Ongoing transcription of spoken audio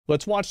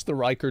Let's watch the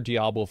Riker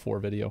Diablo 4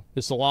 video.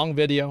 It's a long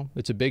video.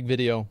 It's a big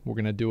video. We're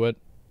gonna do it.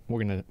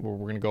 We're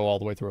gonna go all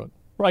the way through it.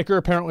 Riker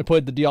apparently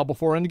played the Diablo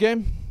 4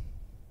 Endgame.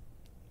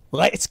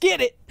 Let's get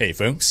it! Hey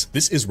folks,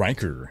 this is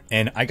Riker,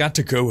 and I got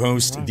to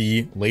co-host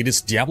the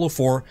latest Diablo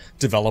 4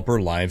 developer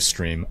live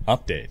stream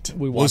update.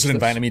 Blizzard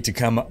invited me to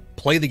come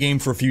play the game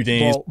for a few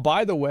days. Well,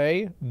 by the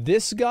way,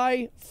 this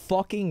guy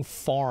fucking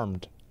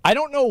farmed. I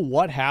don't know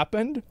what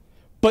happened,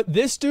 but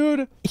this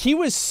dude, he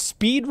was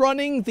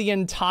speedrunning the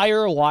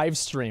entire live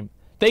stream.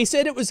 They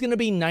said it was going to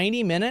be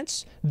 90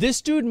 minutes.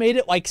 This dude made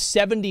it like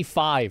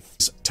 75.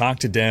 Talk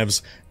to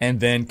devs,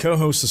 and then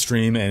co-host the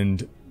stream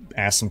and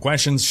ask some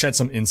questions, shed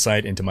some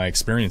insight into my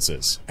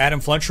experiences. Adam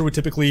Fletcher would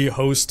typically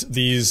host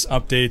these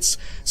updates,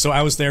 so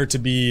I was there to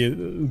be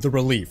the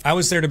relief. I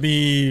was there to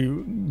be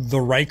the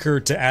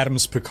Riker to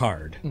Adam's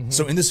Picard.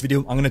 So in this video,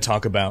 I'm going to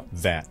talk about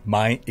that,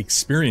 my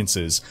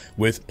experiences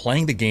with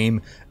playing the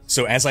game.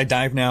 So as I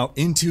dive now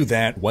into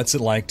that, what's it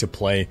like to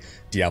play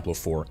Diablo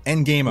 4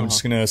 Endgame? I'm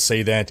just going to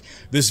say that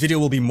this video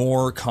will be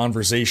more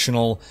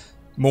conversational,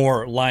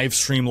 more live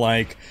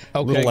stream-like,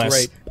 a little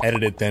less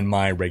edited than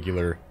my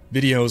regular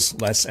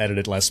videos, less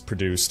edited, less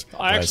produced.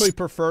 I actually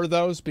prefer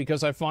those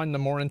because I find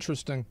them more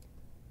interesting.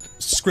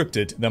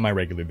 Scripted than my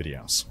regular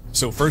videos.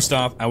 So first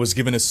off, I was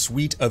given a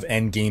suite of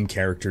endgame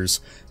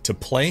characters to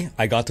play.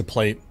 I got to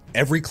play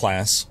every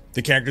class.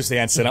 The characters they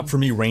had set up for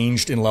me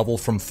ranged in level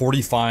from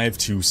 45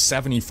 to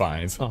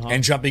 75.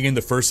 And jumping in,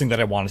 the first thing that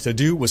I wanted to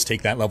do was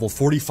take that level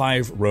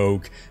 45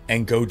 rogue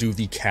and go do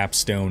the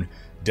capstone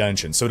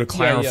dungeon. So to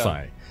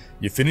clarify,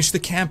 you finish the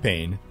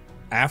campaign.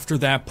 After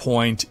that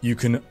point, you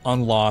can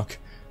unlock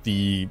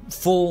the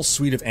full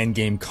suite of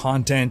endgame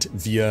content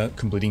via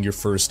completing your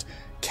first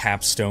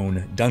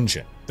capstone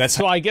dungeon. That's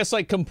so I guess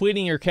like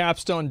completing your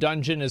capstone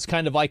dungeon is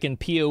kind of like in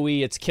PoE,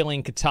 it's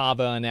killing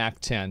Kitava in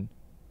Act 10.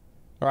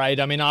 Right?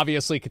 I mean,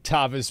 obviously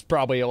Kitava is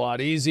probably a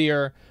lot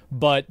easier,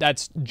 but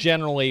that's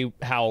generally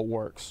how it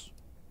works.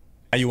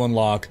 You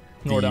unlock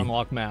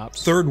unlock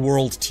maps. Third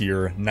world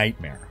tier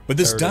Nightmare. But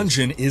this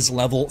dungeon is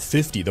level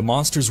 50. The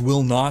monsters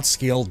will not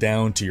scale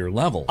down to your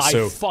level.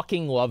 I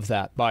fucking love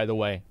that, by the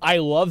way. I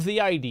love the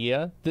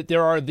idea that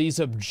there are these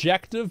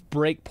objective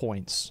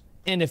breakpoints,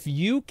 and if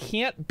you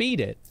can't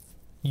beat it,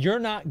 you're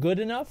not good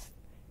enough,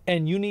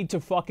 and you need to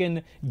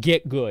fucking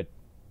get good.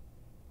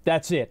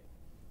 That's it.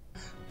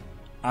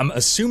 I'm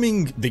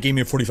assuming they gave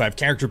me a 45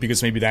 character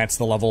because maybe that's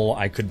the level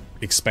I could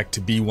expect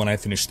to be when I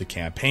finish the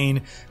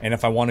campaign, and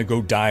if I want to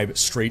go dive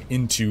straight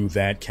into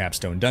that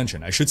capstone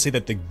dungeon. I should say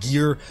that the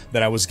gear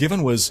that I was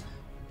given was...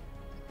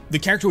 the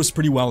character was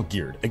pretty well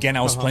geared. Again,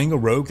 I was playing a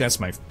rogue.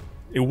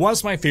 It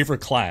was my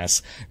favorite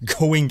class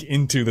going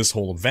into this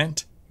whole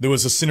event. There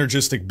was a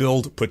synergistic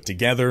build put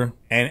together,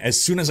 and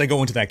as soon as I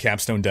go into that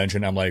capstone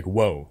dungeon, I'm like,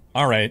 whoa,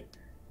 alright.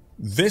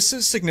 This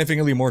is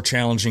significantly more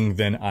challenging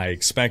than I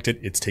expected.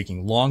 It's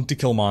taking long to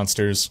kill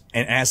monsters,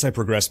 and as I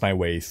progressed my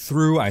way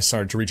through, I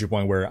started to reach a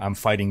point where I'm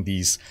fighting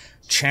these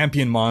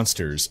champion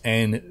monsters,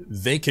 and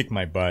they kicked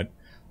my butt.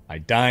 I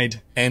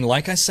died, and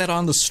like I said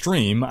on the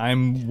stream,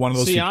 I'm one of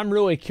those people. I'm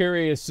really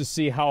curious to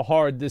see how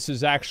hard this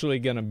is actually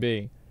gonna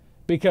be,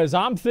 because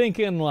I'm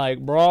thinking like,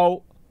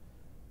 bro,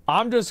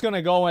 I'm just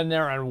gonna go in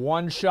there and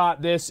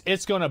one-shot this.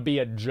 It's gonna be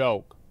a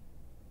joke.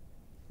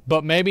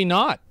 But maybe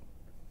not.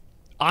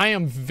 I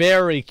am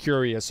very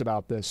curious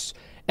about this,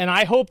 and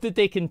I hope that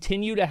they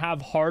continue to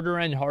have harder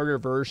and harder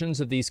versions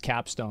of these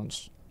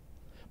capstones.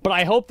 But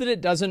I hope that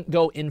it doesn't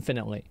go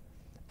infinitely.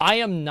 I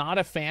am not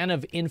a fan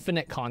of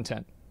infinite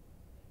content.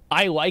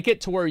 I like it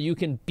to where you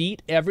can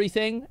beat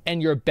everything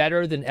and you're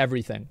better than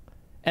everything.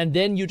 And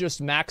then you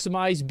just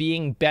maximize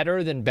being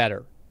better than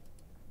better.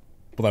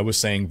 Well, I was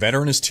saying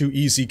veteran is too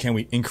easy. Can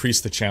we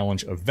increase the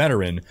challenge of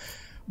veteran?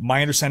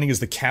 My understanding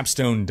is the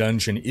capstone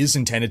dungeon is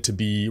intended to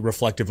be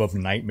reflective of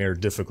nightmare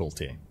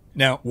difficulty.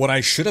 Now, what I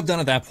should have done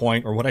at that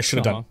point, or what I should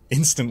have done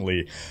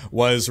instantly,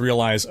 was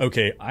realize,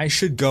 okay, I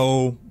should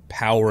go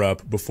power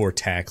up before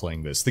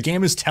tackling this. The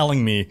game is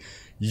telling me,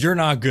 you're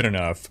not good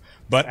enough,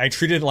 but I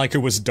treated it like it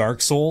was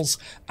Dark Souls.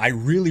 I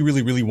really,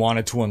 really, really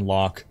wanted to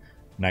unlock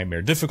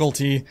nightmare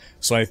difficulty,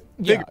 so I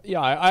figured...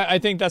 I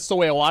think that's the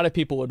way a lot of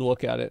people would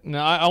look at it.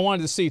 Now, I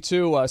wanted to see,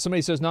 too,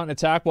 somebody says, not an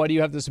attack, why do you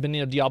have this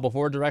opinion of Diablo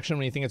 4 direction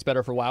when you think it's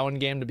better for WoW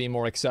in-game to be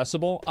more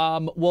accessible?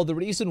 Well, the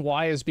reason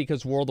why is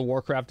because World of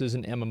Warcraft is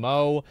an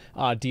MMO,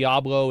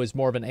 Diablo is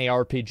more of an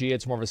ARPG,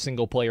 it's more of a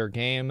single-player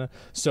game,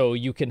 so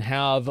you can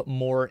have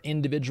more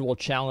individual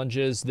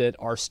challenges that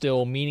are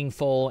still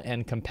meaningful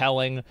and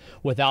compelling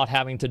without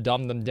having to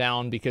dumb them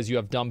down because you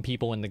have dumb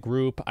people in the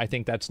group. I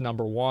think that's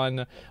number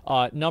one.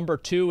 Number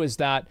two is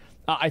that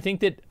I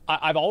think that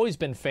I've always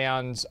been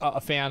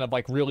a fan of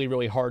like really,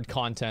 really hard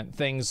content.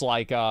 Things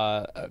like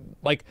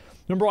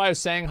remember I was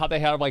saying how they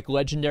have like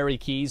legendary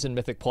keys in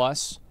Mythic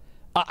Plus?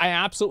 I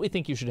absolutely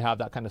think you should have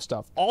that kind of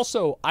stuff.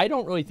 Also, I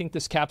don't really think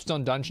this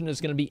capstone dungeon is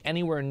going to be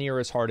anywhere near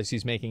as hard as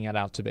he's making it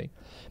out to be.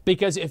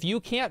 Because if you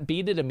can't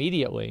beat it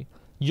immediately,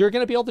 you're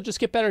going to be able to just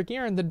get better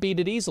gear and then beat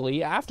it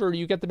easily after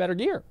you get the better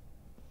gear.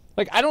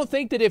 Like, I don't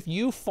think that if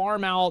you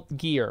farm out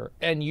gear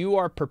and you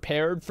are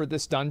prepared for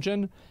this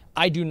dungeon,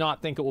 I do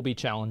not think it will be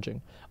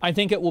challenging. I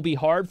think it will be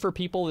hard for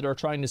people that are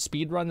trying to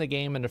speedrun the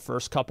game in the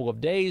first couple of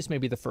days,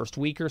 maybe the first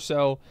week or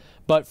so,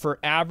 but for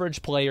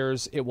average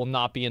players, it will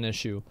not be an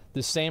issue.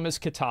 The same as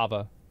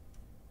Katava.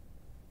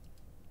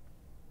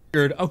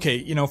 Okay,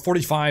 you know,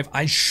 45,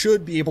 I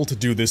should be able to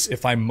do this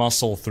if I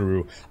muscle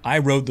through. I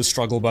rode the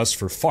struggle bus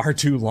for far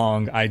too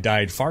long. I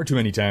died far too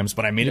many times,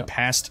 but I made it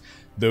past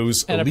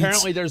those And elites.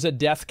 apparently there's a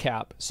death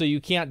cap, so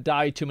you can't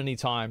die too many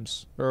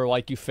times, or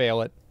like you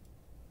fail it.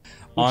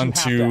 On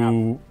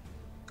to...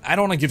 I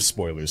don't want to give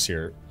spoilers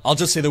here. I'll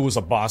just say there was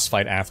a boss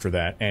fight after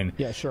that, and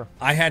yeah, sure.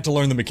 I had to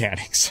learn the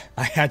mechanics.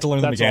 I had to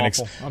learn the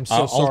mechanics. Awful. I'm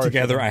so sorry.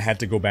 Altogether, I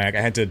had to go back.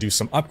 I had to do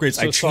some upgrades.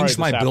 I changed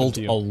my build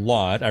a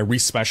lot. I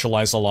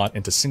re-specialized a lot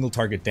into single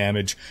target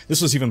damage.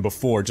 This was even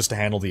before, just to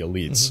handle the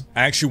elites.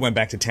 I actually went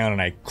back to town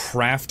and I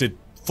crafted,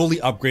 fully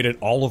upgraded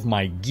all of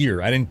my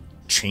gear. I didn't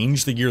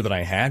change the gear that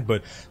I had,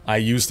 but I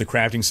used the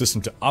crafting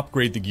system to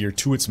upgrade the gear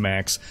to its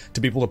max to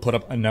be able to put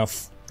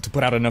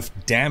out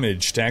enough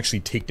damage to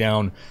actually take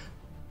down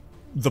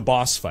the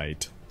boss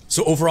fight.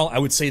 So overall, I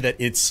would say that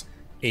it's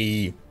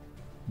a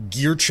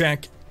gear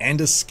check and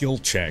a skill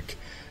check.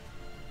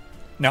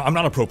 Now, I'm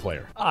not a pro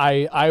player.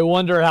 I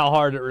wonder how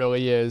hard it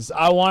really is.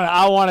 I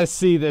want to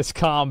see this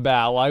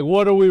combat. Like,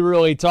 what are we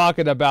really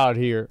talking about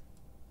here?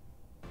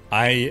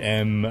 I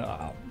am,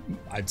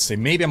 I'd say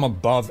maybe I'm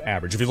above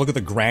average. If you look at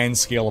the grand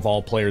scale of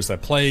all players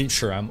that play,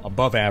 sure, I'm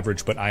above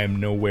average, but I am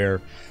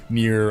nowhere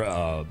near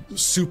a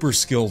super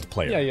skilled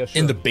player. Yeah, sure.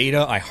 In the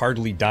beta, I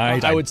hardly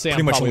died. I would say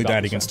pretty I'm much only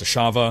died the against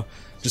Ashava.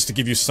 Just to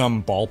give you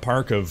some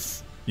ballpark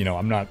of, you know,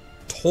 I'm not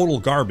total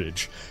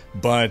garbage,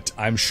 but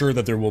I'm sure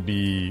that there will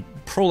be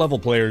pro-level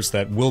players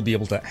that will be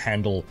able to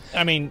handle...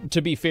 I mean,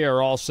 to be fair,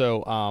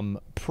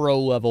 also,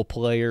 pro-level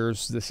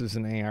players, this is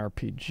an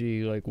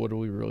ARPG, like, what are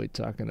we really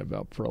talking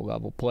about,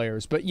 pro-level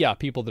players? But yeah,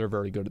 people that are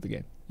very good at the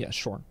game. Yeah,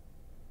 sure.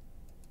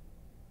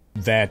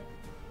 That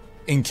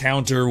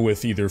encounter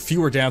with either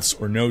fewer deaths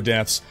or no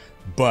deaths,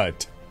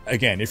 but,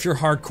 again, if you're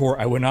hardcore,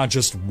 I would not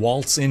just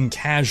waltz in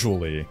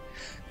casually.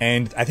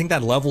 And I think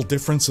that level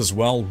difference as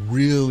well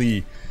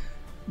really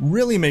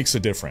makes a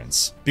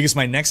difference. Because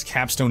my next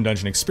capstone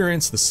dungeon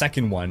experience, the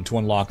second one, to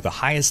unlock the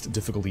highest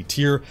difficulty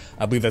tier,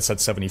 I believe that's at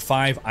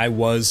 75, I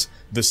was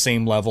the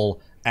same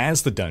level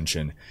as the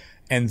dungeon.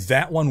 And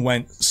that one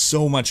went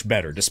so much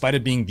better. Despite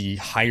it being the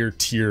higher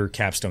tier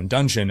capstone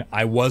dungeon,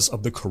 I was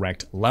of the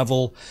correct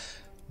level.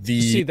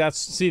 See,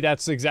 that's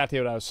exactly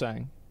what I was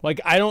saying. Like,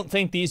 I don't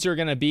think these are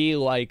going to be,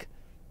 like...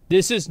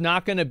 This is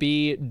not going to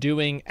be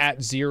doing at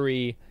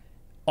Zeri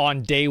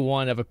on day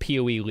one of a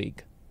PoE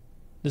league.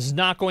 This is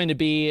not going to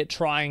be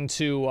trying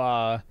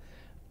to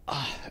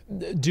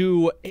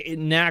do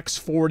Nax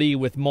 40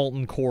 with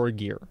Molten Core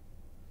gear.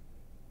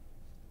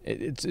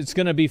 It's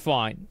going to be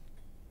fine.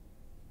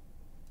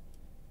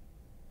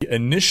 The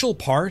initial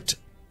part,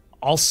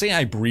 I'll say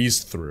I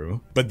breezed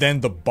through, but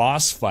then the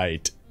boss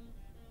fight,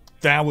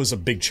 that was a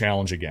big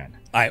challenge again.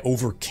 I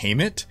overcame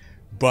it,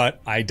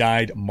 but I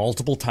died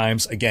multiple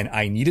times. Again,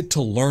 I needed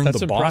to learn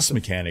the boss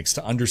mechanics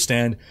to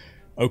understand...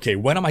 Okay,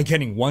 when am I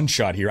getting one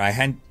shot here? I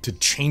had to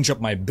change up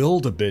my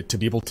build a bit to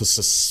be able to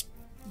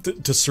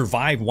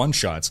survive one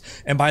shots.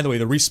 And by the way,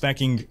 the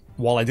respecking,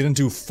 while I didn't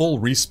do full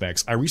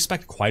respecs, I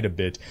respec quite a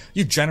bit.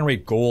 You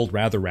generate gold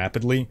rather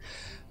rapidly.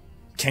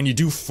 Can you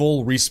do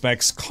full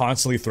respecs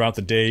constantly throughout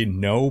the day?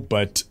 No,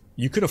 but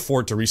you could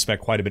afford to respec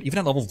quite a bit. Even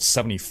at level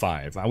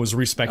 75, I was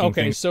respecking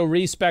things. So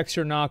respecs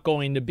are not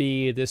going to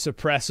be this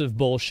oppressive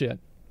bullshit.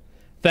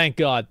 Thank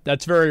God.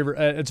 That's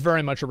it's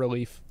very much a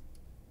relief.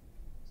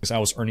 I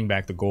was earning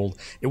back the gold.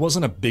 It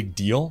wasn't a big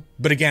deal,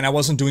 but again, I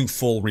wasn't doing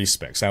full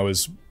respecs. I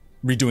was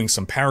redoing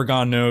some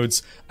Paragon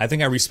nodes. I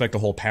think I respect a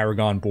whole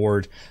Paragon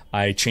board.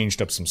 I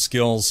changed up some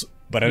skills,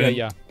 but I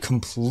didn't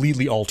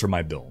completely alter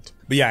my build.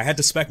 But yeah, I had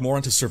to spec more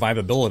into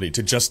survivability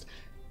to just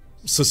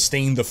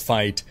sustain the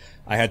fight.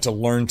 I had to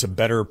learn to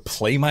better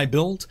play my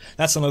build.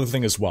 That's another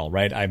thing as well,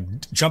 right? I'm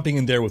jumping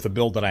in there with a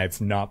build that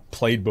I've not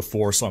played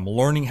before, so I'm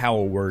learning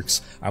how it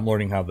works. I'm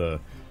learning how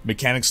the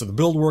mechanics of the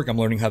build work. I'm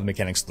learning how the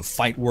mechanics of the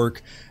fight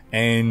work.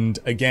 And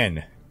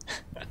again,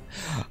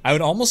 I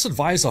would almost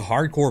advise a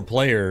hardcore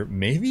player,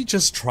 maybe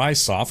just try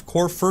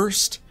softcore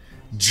first,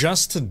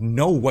 just to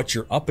know what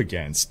you're up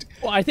against.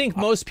 Well, I think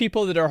most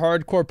people that are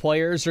hardcore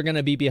players are going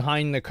to be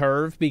behind the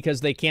curve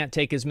because they can't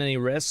take as many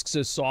risks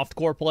as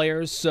softcore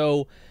players.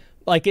 So,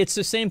 like, it's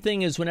the same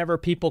thing as whenever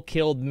people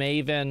killed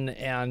Maven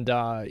and,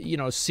 you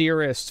know,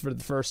 Cirrus for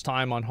the first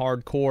time on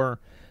hardcore.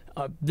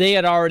 They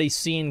had already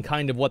seen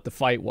kind of what the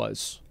fight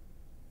was.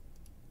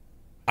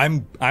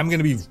 I'm going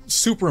to be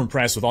super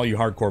impressed with all you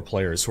hardcore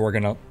players who are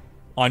going to,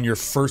 on your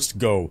first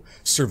go,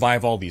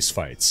 survive all these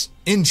fights.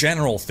 In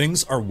general,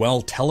 things are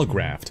well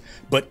telegraphed,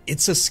 but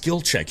it's a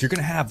skill check. You're going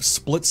to have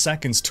split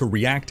seconds to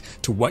react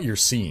to what you're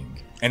seeing.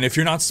 And if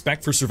you're not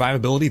spec'd for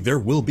survivability, there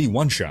will be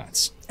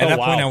one-shots. At that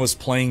point, I was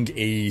playing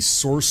a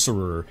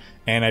sorcerer,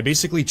 and I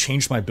basically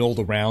changed my build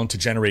around to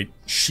generate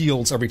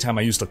shields every time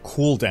I used a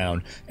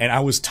cooldown, and I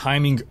was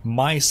timing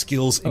my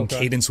skills in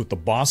cadence with the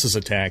boss's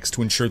attacks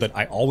to ensure that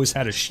I always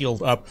had a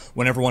shield up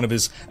whenever one of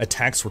his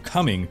attacks were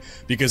coming,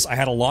 because I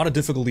had a lot of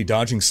difficulty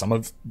dodging some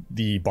of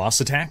the boss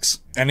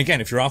attacks. And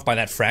again, if you're off by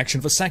that fraction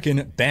of a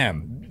second,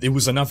 bam, it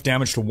was enough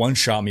damage to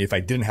one-shot me if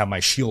I didn't have my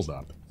shield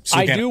up. So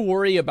again, I do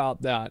worry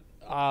about that.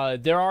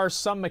 There are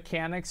some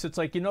mechanics. It's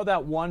like, you know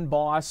that one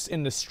boss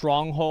in the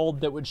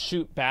stronghold that would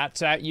shoot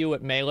bats at you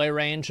at melee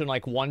range and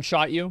like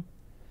one-shot you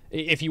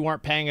if you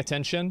weren't paying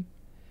attention?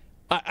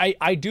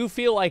 I do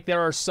feel like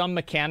there are some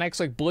mechanics.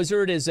 Like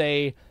Blizzard is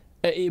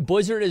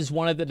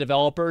one of the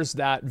developers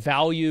that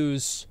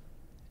values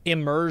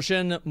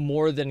immersion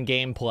more than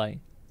gameplay.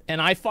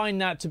 And I find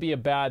that to be a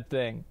bad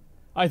thing.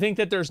 I think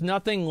that there's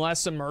nothing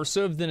less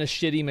immersive than a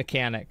shitty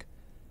mechanic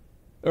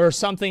or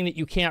something that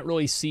you can't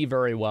really see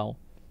very well.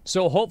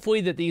 So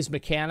hopefully that these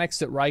mechanics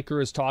that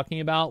Riker is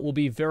talking about will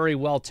be very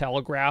well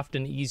telegraphed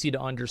and easy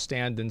to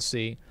understand and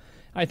see.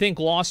 I think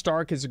Lost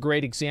Ark is a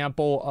great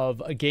example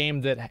of a game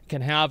that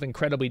can have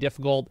incredibly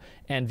difficult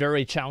and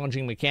very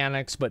challenging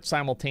mechanics, but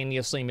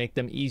simultaneously make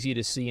them easy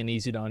to see and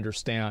easy to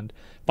understand.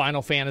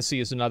 Final Fantasy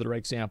is another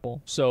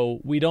example. So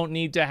we don't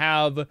need to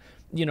have,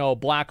 you know,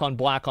 black on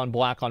black on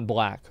black on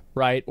black,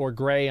 right? Or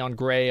gray on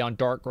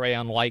dark gray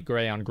on light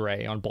gray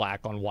on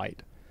black on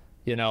white.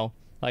 You know,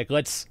 like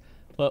let's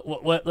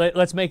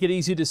make it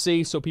easy to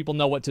see so people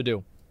know what to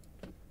do.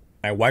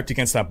 I wiped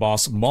against that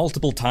boss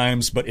multiple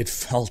times, but it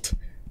felt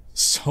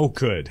so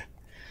good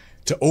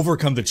to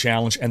overcome the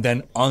challenge and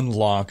then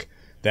unlock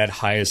that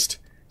highest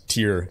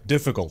tier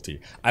difficulty.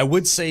 I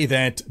would say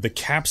that the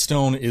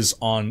capstone is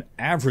on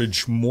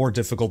average more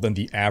difficult than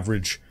the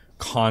average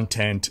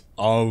content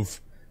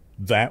of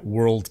that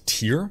world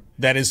tier.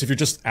 That is, if you're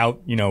just out,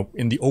 you know,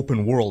 in the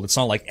open world, it's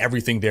not like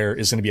everything there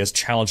is going to be as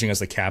challenging as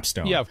the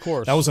capstone. Yeah, of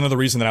course. That was another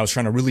reason that I was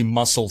trying to really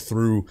muscle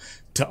through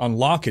to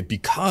unlock it,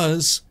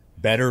 because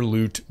better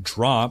loot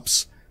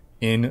drops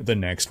in the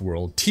next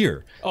world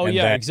tier. Oh, and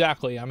yeah,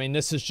 exactly. I mean,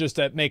 this is just,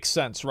 that makes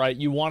sense, right?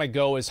 You want to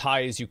go as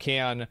high as you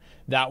can.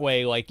 That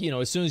way, like, you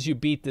know, as soon as you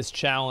beat this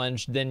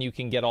challenge, then you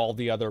can get all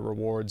the other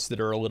rewards that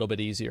are a little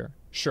bit easier.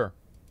 Sure.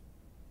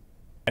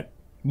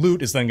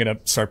 Loot is then going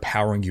to start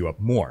powering you up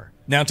more.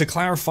 Now, to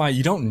clarify,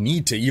 you don't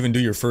need to even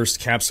do your first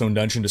capstone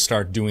dungeon to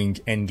start doing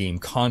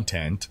endgame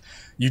content.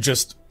 You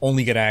just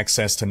only get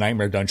access to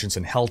Nightmare Dungeons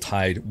and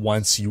Helltide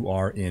once you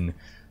are in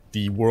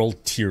the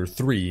World Tier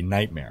 3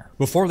 Nightmare.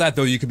 Before that,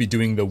 though, you could be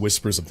doing the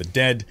Whispers of the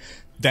Dead.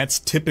 That's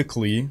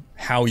typically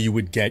how you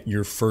would get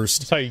your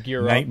first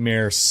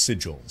Nightmare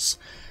Sigils.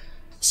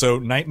 So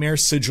Nightmare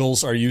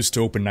Sigils are used to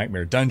open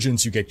Nightmare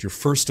Dungeons. You get your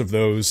first of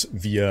those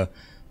via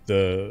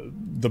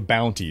the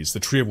bounties, the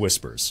Tree of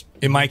Whispers.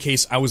 In my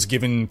case, I was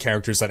given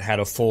characters that had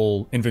a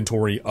full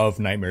inventory of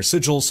Nightmare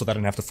Sigils, so that I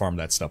didn't have to farm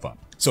that stuff up.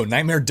 So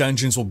Nightmare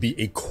Dungeons will be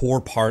a core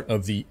part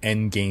of the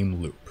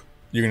endgame loop.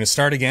 You're going to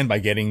start again by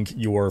getting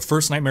your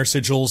first Nightmare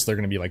Sigils. They're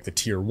going to be like the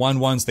tier 1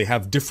 ones. They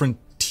have different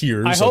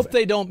tiers. I hope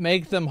they don't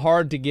make them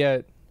hard to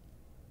get.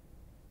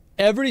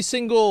 Every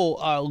single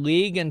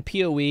league in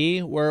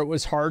PoE where it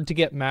was hard to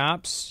get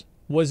maps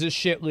was a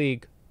shit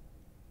league.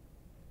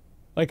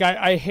 Like,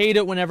 I hate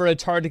it whenever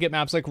it's hard to get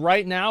maps. Like,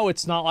 right now,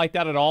 it's not like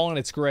that at all, and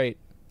it's great.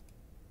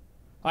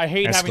 I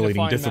hate having to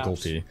find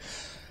difficulty.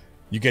 Maps.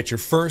 You get your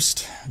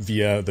first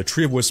via the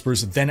Tree of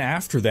Whispers. Then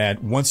after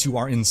that, once you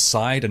are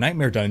inside a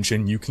Nightmare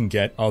Dungeon, you can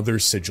get other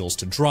sigils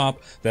to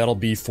drop. That'll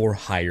be for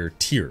higher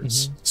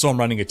tiers. So I'm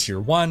running a tier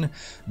 1,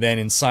 then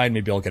inside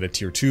maybe I'll get a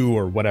tier 2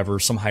 or whatever,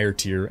 some higher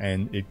tier,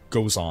 and it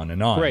goes on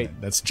and on.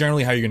 Great. That's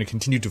generally how you're going to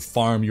continue to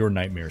farm your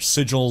Nightmare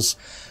Sigils.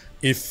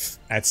 If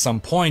at some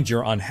point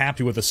you're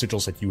unhappy with the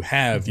sigils that you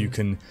have, you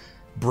can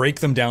break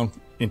them down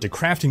into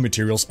crafting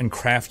materials and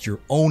craft your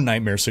own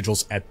Nightmare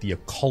Sigils at the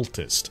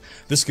Occultist.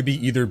 This could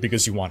be either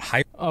because you want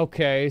higher...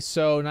 Okay,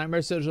 so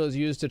Nightmare Sigil is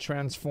used to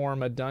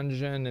transform a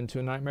dungeon into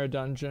a Nightmare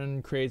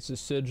Dungeon, creates a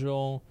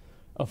sigil.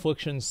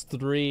 Afflictions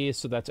 3,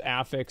 so that's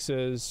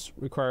affixes,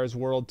 requires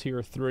World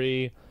Tier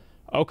 3.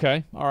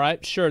 Okay,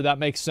 alright, sure, that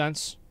makes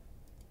sense.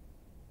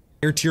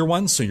 Tier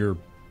 1, so you're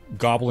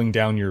gobbling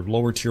down your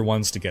lower tier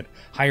ones to get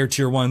higher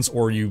tier ones,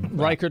 or you...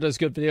 Riker does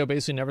good video,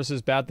 basically never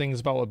says bad things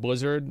about what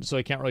Blizzard, so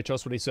I can't really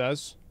trust what he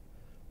says.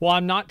 Well,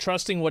 I'm not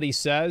trusting what he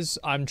says.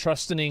 I'm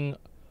trusting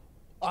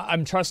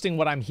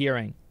what I'm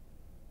hearing.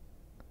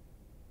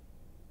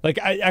 Like,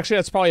 actually,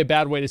 that's probably a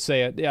bad way to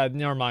say it. Yeah,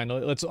 never mind.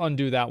 Let's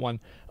undo that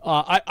one.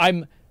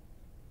 I'm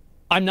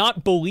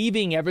not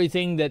believing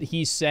everything that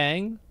he's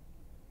saying.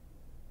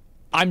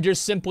 I'm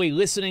just simply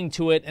listening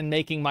to it and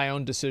making my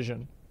own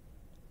decision.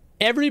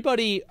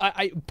 Everybody,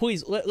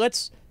 please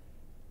let's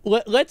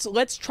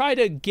try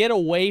to get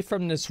away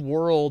from this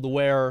world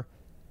where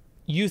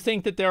you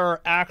think that there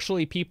are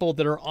actually people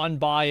that are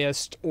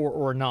unbiased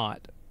or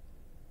not.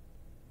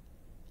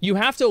 You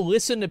have to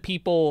listen to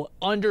people,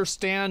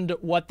 understand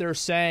what they're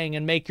saying,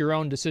 and make your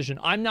own decision.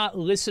 I'm not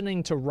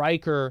listening to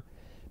Riker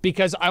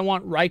because I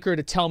want Riker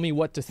to tell me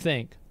what to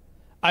think.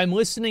 I'm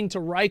listening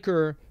to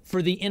Riker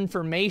for the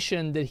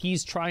information that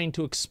he's trying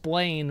to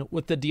explain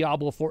with the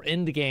Diablo 4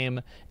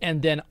 endgame,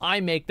 and then I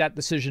make that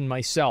decision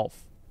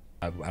myself.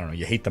 I don't know,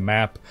 you hate the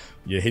map,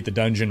 you hate the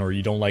dungeon, or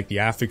you don't like the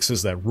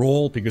affixes that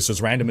roll, because there's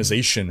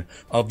randomization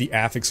of the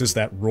affixes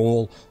that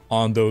roll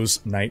on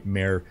those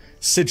nightmare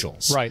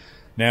sigils. Right.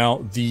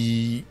 Now,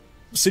 the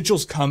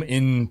sigils come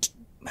in,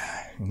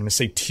 I'm going to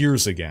say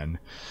tiers again.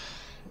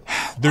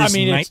 There's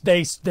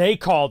they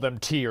call them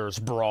tiers,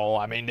 bro.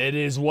 I mean, it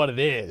is what it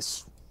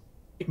is.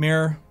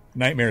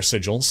 Nightmare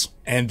sigils,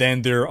 and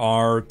then there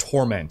are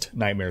torment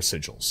nightmare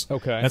sigils.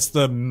 Okay. That's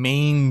the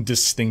main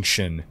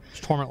distinction.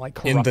 Torment like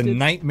corrupted? In the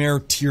nightmare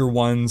tier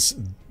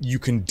 1s, you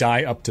can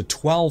die up to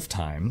 12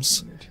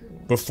 times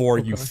before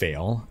you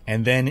fail.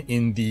 And then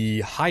in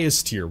the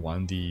highest tier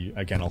 1,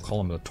 again, I'll call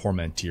them the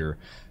torment tier.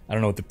 I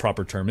don't know what the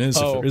proper term is.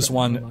 If there is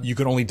one, you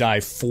can only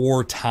die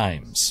 4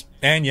 times.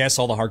 And yes,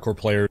 all the hardcore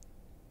players.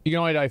 You can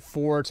only die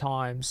 4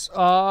 times.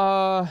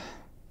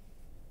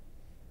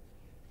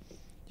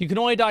 You can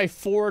only die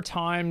 4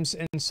 times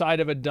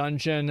inside of a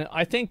dungeon.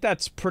 I think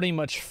that's pretty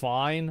much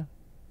fine.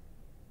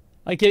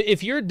 Like,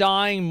 if you're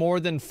dying more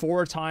than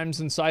 4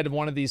 times inside of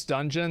one of these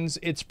dungeons,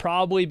 it's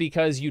probably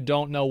because you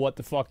don't know what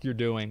the fuck you're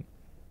doing.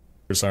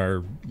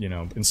 Are, you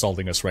know,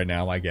 insulting us right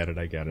now. I get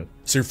it.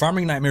 So you're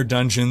farming nightmare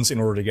dungeons in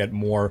order to get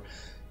more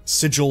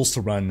sigils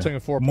to run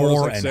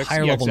more and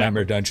higher level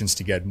nightmare dungeons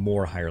to get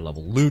more higher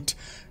level loot.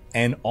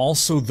 And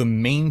also the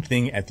main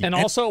thing at the end.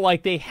 And also,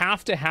 like, they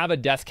have to have a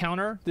death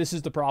counter. This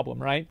is the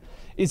problem, right?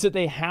 Is that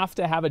they have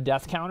to have a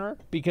death counter,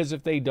 because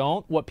if they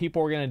don't, what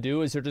people are going to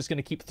do is they're just going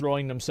to keep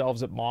throwing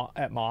themselves at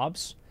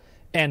mobs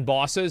and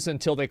bosses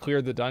until they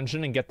clear the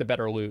dungeon and get the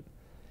better loot.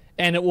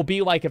 And it will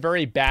be like a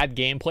very bad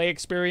gameplay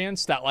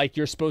experience that, like,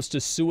 you're supposed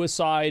to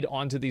suicide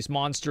onto these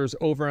monsters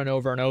over and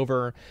over and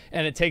over,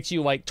 and it takes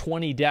you like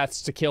 20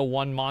 deaths to kill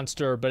one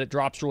monster, but it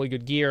drops really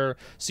good gear,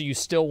 so you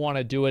still want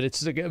to do it.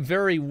 It's like a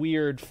very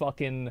weird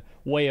fucking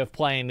way of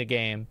playing the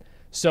game.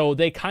 So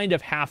they kind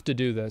of have to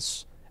do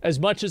this. As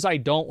much as I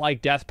don't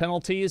like death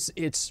penalties,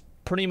 it's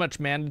pretty much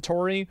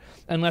mandatory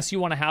unless you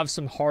want to have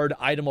some hard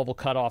item level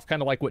cutoff,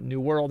 kind of like what New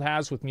World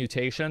has with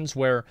mutations,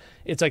 where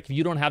it's like if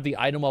you don't have the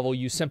item level,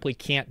 you simply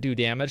can't do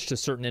damage to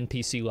certain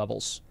NPC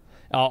levels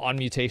on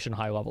mutation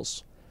high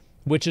levels,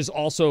 which is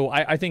also,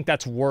 I think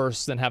that's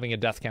worse than having a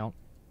death count.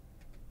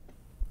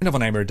 Of a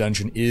nightmare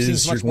dungeon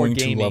is you're going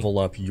to level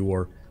up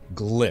your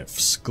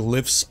glyphs.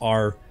 Glyphs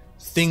are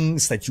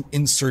things that you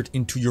insert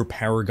into your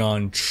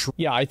Paragon tree.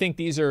 Yeah, I think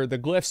the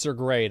glyphs are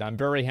great. I'm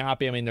very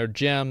happy. I mean, they're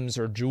gems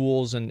or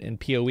jewels in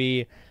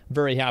PoE.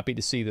 Very happy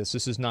to see this.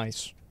 This is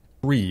nice.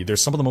 They're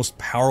some of the most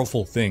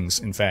powerful things,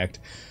 in fact,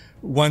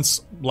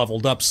 once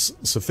leveled up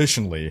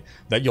sufficiently,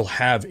 that you'll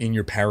have in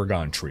your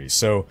Paragon tree.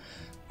 So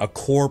a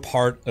core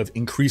part of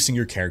increasing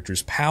your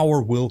character's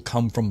power will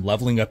come from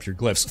leveling up your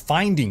glyphs.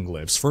 Finding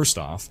glyphs, first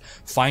off.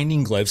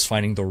 Finding glyphs,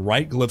 finding the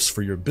right glyphs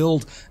for your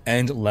build,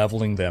 and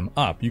leveling them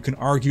up. You can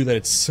argue that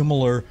it's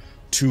similar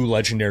to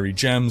legendary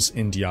gems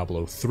in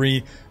Diablo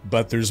 3,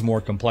 but there's more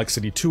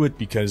complexity to it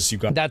because you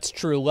got... That's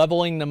true.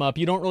 Leveling them up.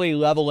 You don't really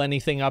level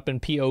anything up in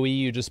PoE.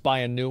 You just buy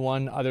a new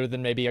one, other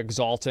than maybe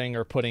exalting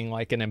or putting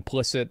like an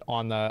implicit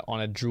on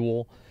a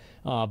jewel.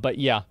 But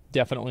yeah,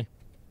 definitely.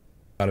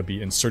 To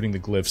be inserting the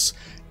glyphs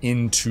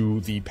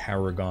into the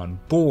Paragon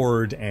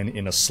board and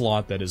in a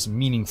slot that is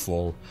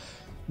meaningful.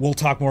 We'll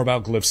talk more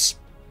about glyphs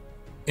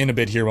in a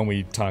bit here when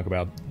we talk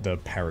about the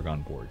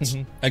Paragon boards.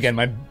 Again,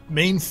 my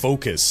main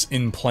focus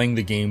in playing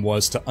the game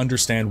was to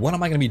understand, what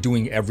am I going to be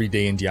doing every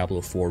day in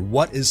Diablo 4?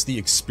 What is the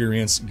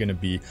experience going to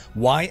be?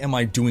 Why am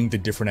I doing the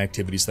different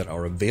activities that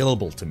are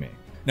available to me?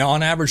 Now,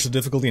 on average, the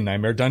difficulty in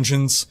Nightmare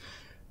Dungeons,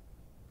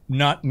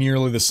 not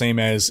nearly the same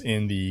as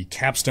in the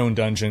Capstone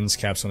dungeons.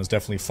 Capstone is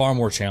definitely far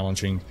more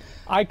challenging.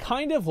 I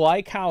kind of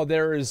like how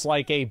there is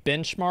like a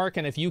benchmark,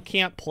 and if you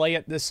can't play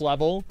at this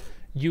level,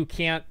 you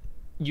can't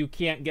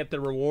get the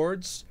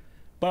rewards.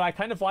 But I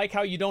kind of like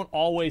how you don't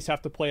always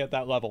have to play at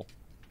that level.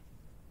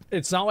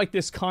 It's not like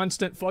this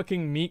constant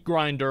fucking meat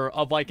grinder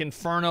of like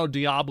Inferno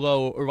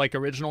Diablo or like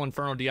original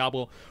Inferno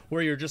Diablo,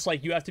 where you're just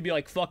like, you have to be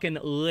like fucking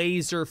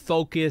laser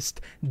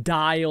focused,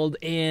 dialed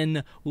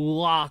in,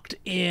 locked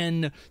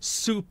in,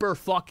 super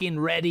fucking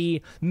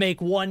ready. Make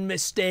one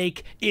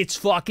mistake, it's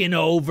fucking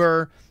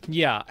over.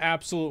 Yeah,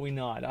 absolutely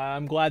not.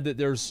 I'm glad that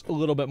there's a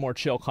little bit more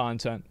chill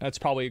content. That's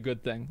probably a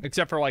good thing,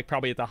 except for like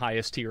probably at the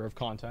highest tier of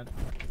content.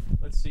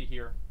 Let's see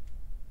here.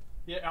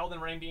 Yeah, Elden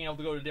Ring being able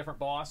to go to a different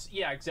boss.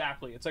 Yeah,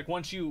 exactly. It's like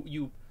once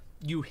you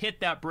hit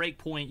that break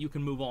point, you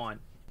can move on.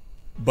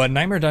 But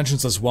Nightmare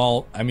Dungeons as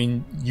well, I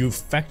mean, you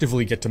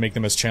effectively get to make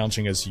them as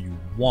challenging as you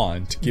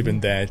want, given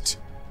that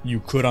you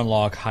could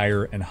unlock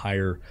higher and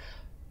higher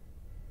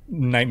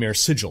Nightmare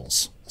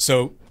Sigils.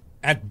 So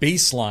at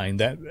baseline,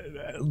 that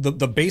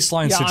the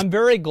baseline... Yeah, I'm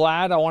very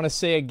glad, I want to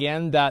say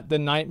again, that the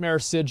Nightmare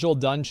Sigil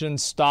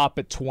dungeons stop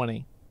at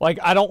 20. Like,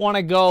 I don't want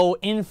to go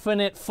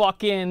infinite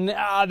fucking,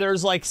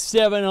 there's like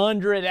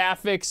 700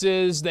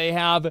 affixes. They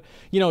have,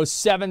 you know,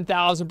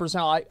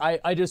 7,000%.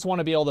 I just want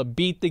to be able to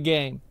beat the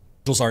game.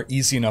 Those are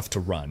easy enough to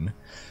run.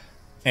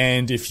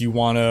 And if you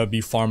want to be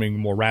farming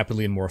more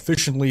rapidly and more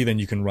efficiently, then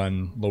you can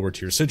run lower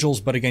tier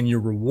sigils. But again, you're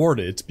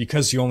rewarded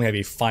because you only have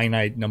a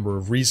finite number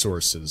of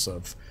resources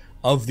of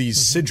these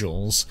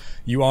sigils.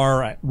 You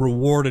are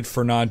rewarded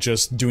for not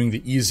just doing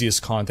the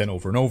easiest content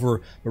over and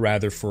over, but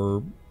rather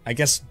for, I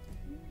guess,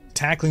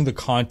 tackling the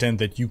content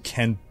that you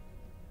can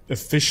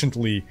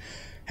efficiently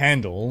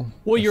handle.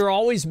 Well, you're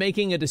always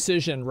making a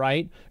decision,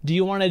 right? Do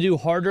you want to do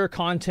harder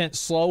content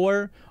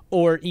slower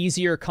or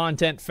easier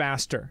content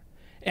faster?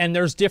 And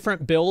there's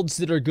different builds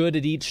that are good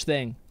at each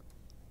thing.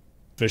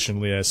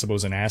 Efficiently, I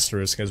suppose, an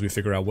asterisk as we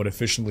figure out what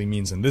efficiently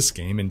means in this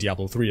game. In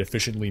Diablo 3,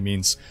 efficiently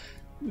means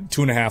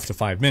 2.5 to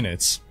 5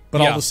 minutes.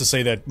 But all this to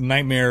say that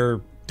nightmare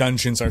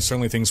dungeons are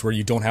certainly things where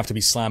you don't have to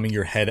be slamming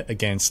your head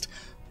against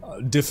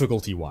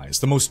difficulty-wise.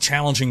 The most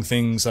challenging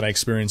things that I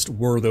experienced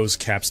were those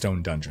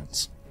capstone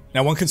dungeons.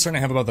 Now, one concern I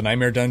have about the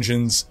nightmare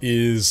dungeons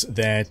is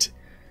that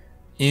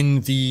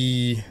in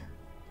the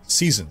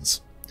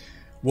seasons,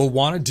 we'll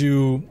probably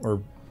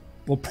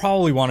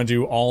want to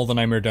do all the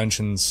nightmare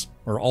dungeons,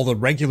 or all the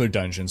regular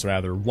dungeons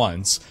rather,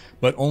 once,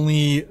 but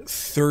only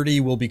 30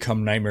 will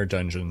become nightmare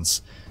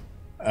dungeons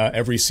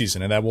every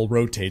season, and that will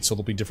rotate, so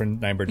there'll be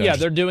different nightmare dungeons. Yeah,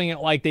 they're doing it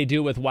like they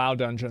do with WoW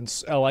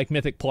dungeons, like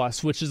Mythic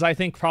Plus, which is, I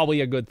think,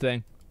 probably a good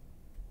thing.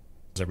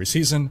 Every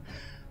season.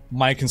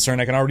 My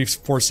concern, I can already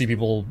foresee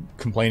people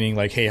complaining,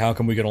 like, hey, how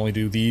come we could only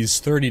do these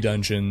 30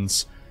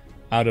 dungeons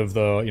out of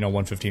the,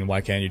 115?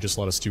 Why can't you just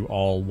let us do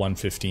all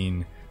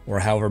 115, or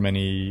however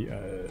many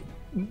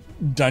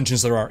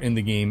dungeons there are in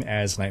the game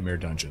as nightmare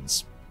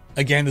dungeons?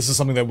 Again, this is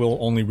something that we'll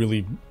only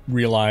really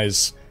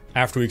realize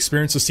after we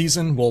experience the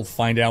season. We'll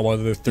find out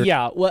whether the 30...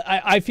 Yeah, well,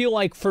 I feel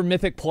like for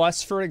Mythic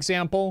Plus, for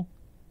example,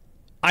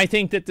 I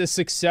think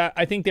that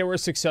I think they were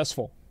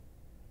successful.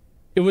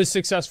 It was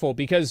successful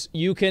because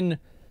I didn't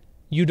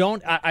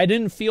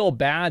feel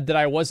bad that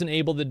I wasn't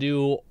able to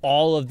do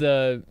all of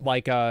the,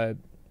 like, the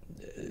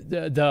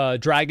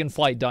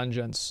Dragonflight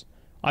dungeons.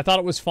 I thought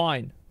it was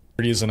fine.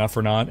 Is enough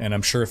or not, and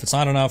I'm sure if it's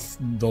not enough,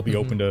 they'll be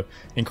open to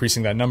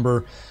increasing that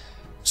number.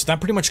 So that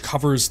pretty much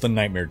covers the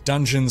nightmare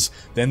dungeons.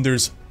 Then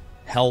there's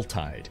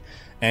Helltide,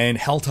 and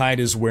Helltide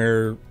is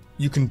where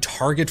you can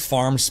target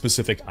farm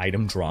specific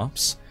item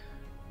drops.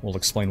 We'll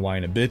explain why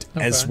in a bit,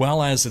 as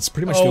well as it's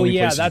pretty much the only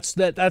place...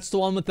 that's the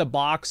one with the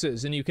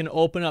boxes, and you can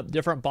open up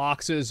different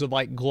boxes of,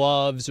 like,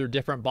 gloves or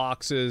different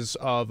boxes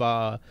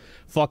of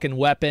fucking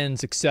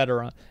weapons,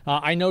 etc.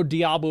 I know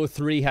Diablo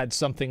 3 had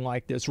something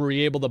like this, where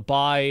you're able to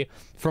buy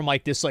from,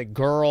 like, this, like,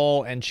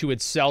 girl, and she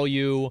would sell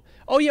you...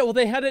 Oh yeah, well,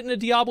 they had it in a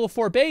Diablo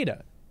 4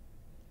 beta.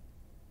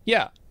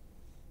 Yeah.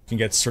 You can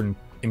get certain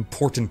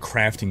important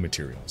crafting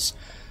materials.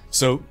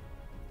 So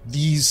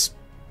these,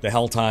 the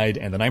Helltide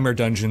and the Nightmare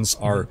Dungeons,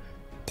 are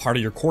part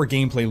of your core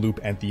gameplay loop.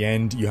 At the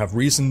end, you have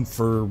reason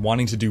for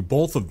wanting to do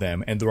both of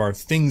them, and there are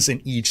things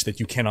in each that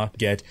you cannot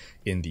get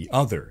in the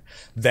other.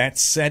 That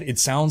said, it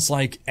sounds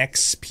like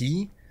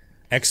XP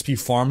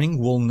farming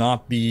will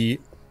not be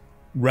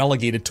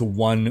relegated to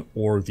one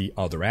or the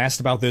other. I asked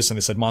about this, and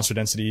they said monster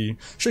density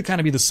should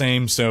kind of be the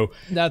same, so...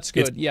 That's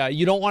good. Yeah,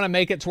 you don't want to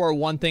make it to where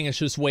one thing is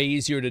just way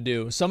easier to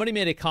do. Somebody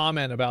made a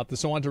comment about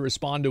this. I wanted to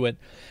respond to it.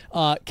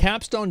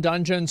 Capstone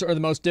dungeons are the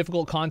most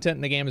difficult content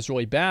in the game is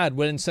really bad.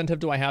 What incentive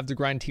do I have to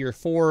grind tier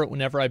 4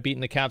 whenever I've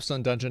beaten the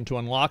capstone dungeon to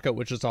unlock it,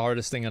 which is the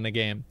hardest thing in the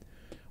game?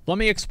 Let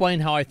me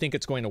explain how I think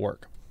it's going to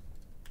work.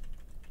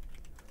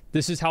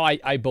 This is how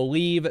I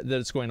believe that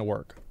it's going to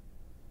work.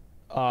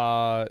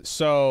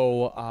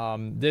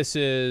 This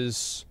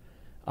is,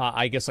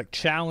 I guess, like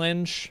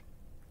challenge.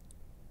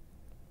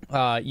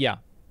 Yeah.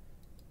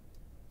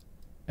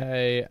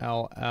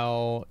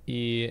 ALLENGE.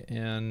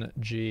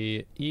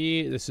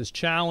 This is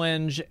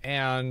challenge,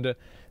 and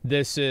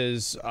this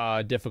is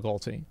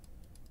difficulty.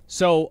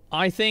 So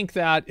I think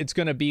that it's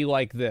going to be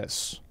like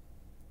this.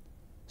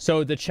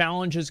 So the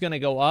challenge is going to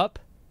go up,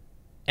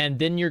 and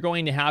then you're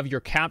going to have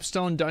your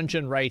capstone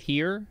dungeon right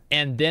here,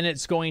 and then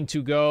it's going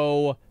to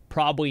go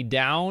probably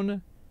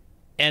down,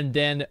 and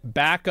then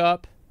back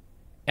up,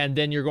 and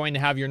then you're going to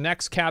have your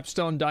next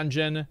capstone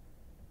dungeon,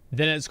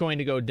 then it's going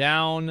to go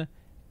down,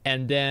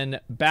 and then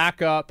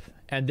back up,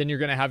 and then you're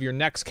going to have your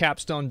next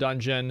capstone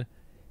dungeon,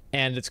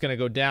 and it's going to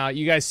go down.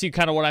 You guys see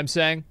kind of what I'm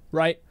saying,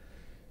 right?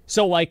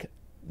 So, like,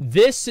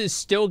 this is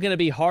still going to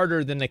be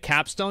harder than the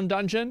capstone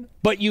dungeon,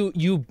 but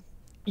you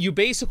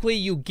basically,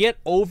 you get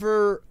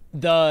over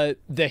the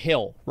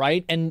hill,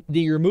 right? And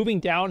you're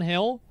moving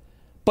downhill,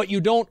 but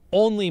you don't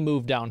only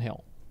move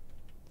downhill,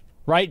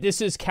 right? This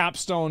is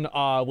capstone,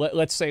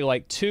 let's say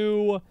like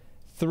 2,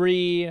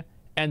 3,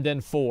 and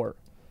then 4.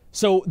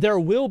 So there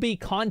will be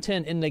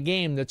content in the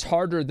game that's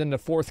harder than the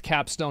 4th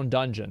capstone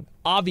dungeon.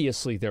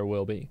 Obviously there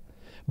will be.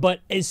 But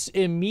it's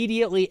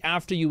immediately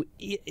after you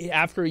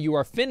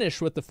are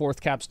finished with the 4th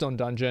capstone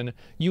dungeon,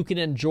 you can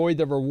enjoy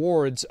the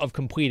rewards of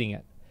completing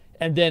it.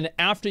 And then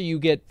after you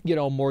get, you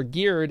know, more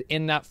geared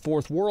in that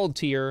 4th world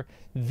tier,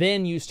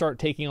 then you start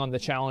taking on the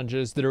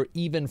challenges that are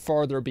even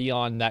farther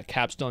beyond that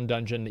capstone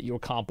dungeon that you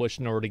accomplished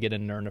in order to get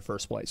in there in the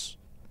first place.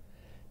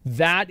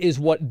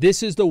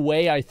 This is the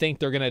way I think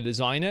they're going to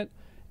design it,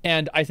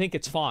 and I think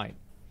it's fine.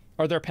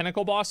 Are there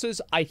pinnacle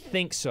bosses? I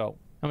think so.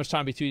 How much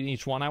time between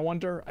each one, I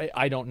wonder?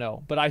 I don't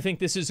know, but I think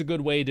this is a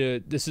good way to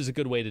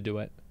do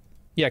it.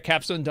 Yeah,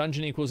 capstone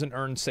dungeon equals an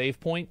earned save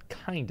point,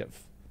 kind of.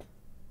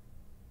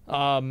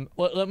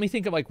 Let me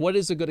think of, like, what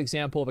is a good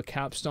example of a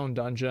capstone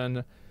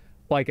dungeon,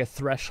 like a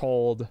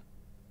threshold?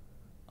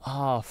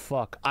 Oh,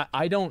 fuck.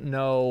 I don't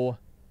know.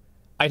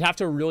 I'd have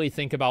to really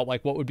think about,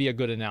 like, what would be a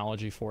good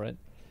analogy for it.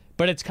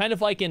 But it's kind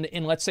of like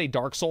in let's say,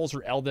 Dark Souls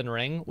or Elden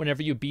Ring,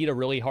 whenever you beat a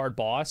really hard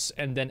boss,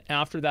 and then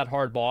after that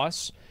hard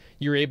boss,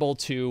 you're able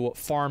to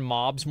farm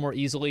mobs more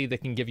easily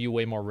that can give you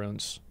way more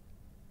runes.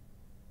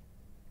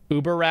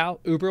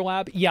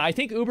 Uberlab? Yeah, I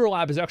think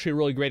Uberlab is actually a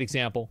really great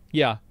example.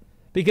 Yeah.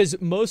 Because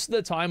most of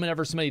the time,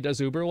 whenever somebody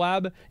does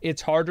Uberlab,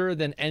 it's harder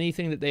than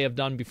anything that they have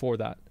done before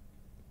that.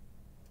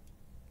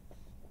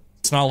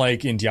 It's not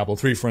like in Diablo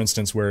 3, for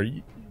instance, where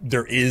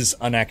there is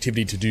an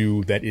activity to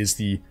do that is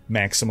the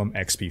maximum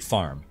XP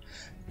farm.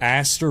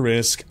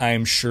 Asterisk,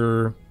 I'm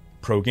sure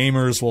pro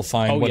gamers will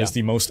find what is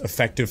the most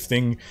effective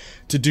thing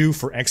to do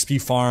for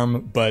XP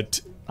farm,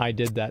 but... I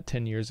did that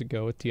 10 years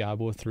ago with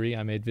Diablo 3.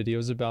 I made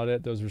videos about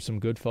it. Those were some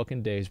good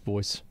fucking days,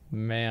 boys.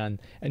 Man.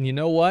 And you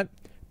know what?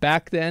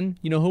 Back then,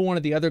 you know who one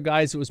of the other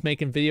guys that was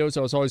making videos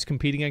I was always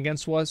competing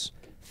against was?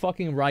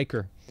 Fucking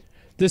Riker.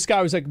 This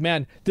guy was like,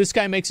 man, this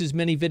guy makes as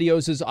many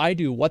videos as I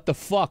do. What the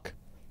fuck?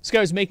 This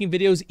guy was making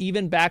videos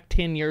even back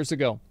 10 years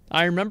ago.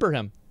 I remember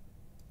him.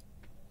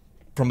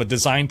 From a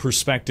design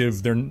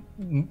perspective,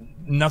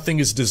 nothing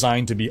is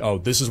designed to be, oh,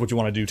 this is what you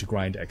want to do to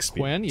grind XP.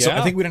 Quinn, yeah. So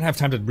I think we didn't have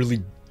time to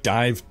really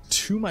dive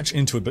too much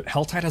into it, but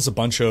Helltide has a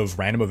bunch of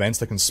random events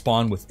that can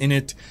spawn within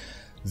it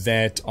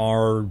that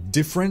are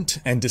different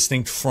and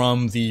distinct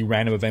from the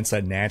random events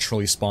that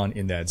naturally spawn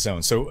in that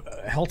zone. So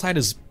Helltide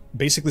is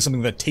basically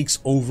something that takes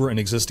over an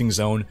existing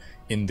zone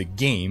in the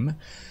game.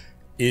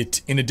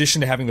 It, in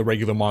addition to having the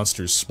regular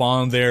monsters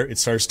spawn there, it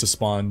starts to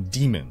spawn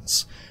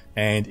demons.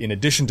 And in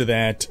addition to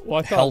that, well,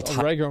 I thought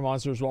regular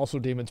monsters were also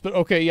demons. But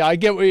okay, yeah, I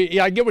get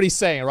what he's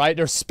saying, right?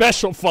 They're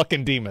special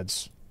fucking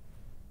demons.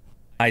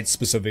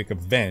 Specific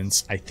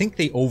events, I think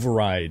they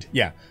override.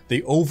 Yeah,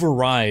 they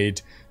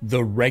override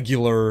the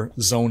regular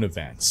zone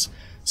events.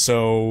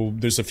 So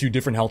there's a few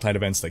different Helltide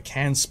events that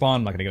can spawn.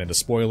 I'm not going to get into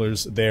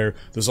spoilers there.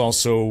 There's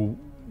also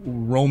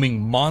roaming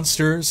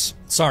monsters.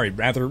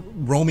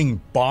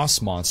 Roaming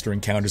boss monster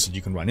encounters that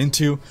you can run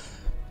into.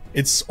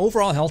 It's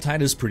overall,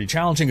 Helltide is pretty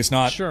challenging. It's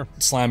not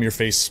slam your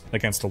face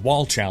against a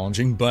wall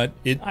challenging, but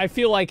I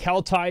feel like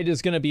Helltide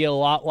is going to be a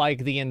lot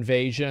like the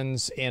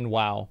invasions in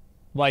WoW.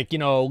 Like, you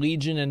know,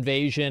 Legion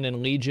invasion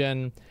and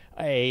Legion,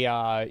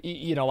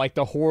 you know, like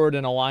the Horde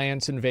and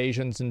Alliance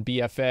invasions in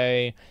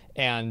BFA,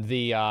 and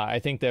the, I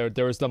think there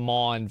was the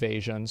Maw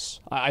invasions.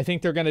 I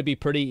think they're going to be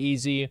pretty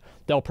easy.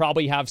 They'll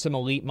probably have some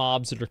elite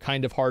mobs that are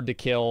kind of hard to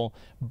kill,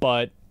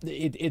 but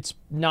it's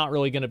not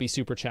really going to be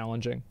super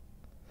challenging.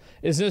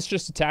 Isn't this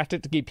just a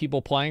tactic to keep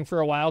people playing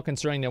for a while,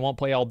 considering they won't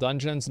play all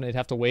dungeons and they'd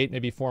have to wait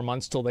maybe 4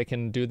 months till they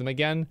can do them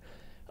again?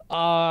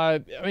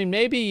 I mean,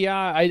 maybe,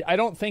 yeah. I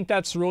don't think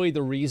that's really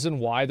the reason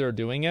why they're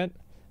doing it.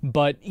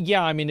 But,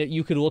 yeah, I mean,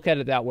 you could look at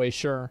it that way,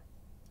 sure.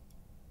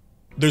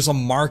 There's a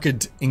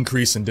marked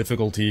increase in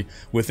difficulty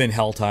within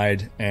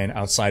Helltide and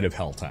outside of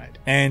Helltide.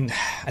 And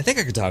I think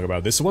I could talk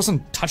about this. It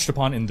wasn't touched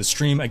upon in the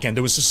stream. Again,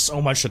 there was just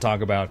so much to talk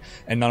about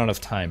and not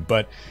enough time.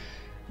 But,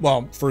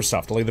 well, first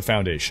off, to lay the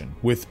foundation.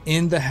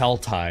 Within the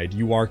Helltide,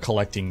 you are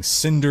collecting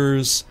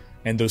cinders,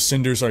 and those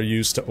cinders are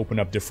used to open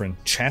up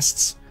different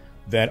chests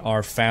that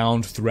are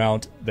found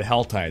throughout the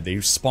Helltide. They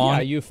spawn...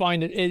 Yeah, you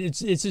find it's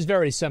just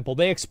very simple.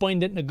 They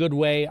explained it in a good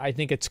way. I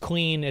think it's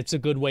clean. It's a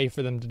good way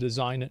for them to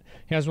design it.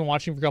 He has been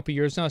watching for a couple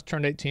years now. He's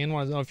turned 18.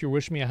 Want to know if you're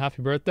wishing me a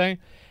happy birthday?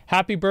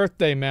 Happy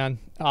birthday, man.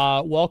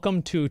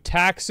 Welcome to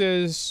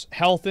taxes,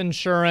 health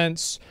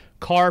insurance,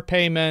 car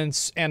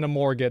payments, and a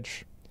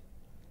mortgage.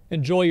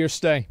 Enjoy your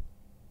stay.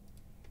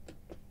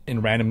 In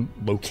random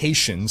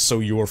locations, so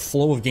your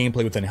flow of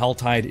gameplay within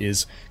Helltide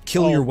is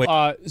kill your way...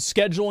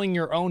 scheduling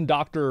your own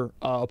doctor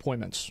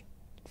appointments.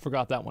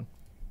 Forgot that one.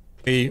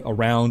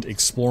 Around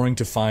exploring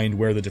to find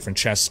where the different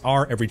chests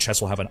are. Every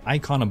chest will have an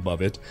icon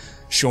above it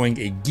showing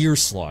a gear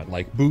slot,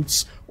 like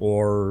boots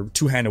or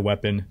two-handed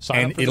weapon,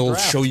 and it'll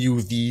show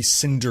you the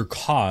cinder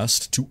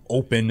cost to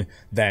open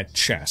that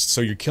chest.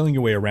 So you're killing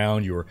your way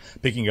around, you're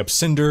picking up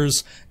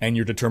cinders, and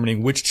you're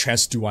determining which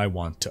chest do I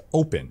want to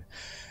open.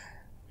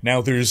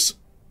 Now there's...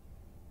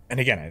 And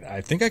again,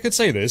 I think I could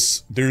say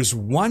this. There's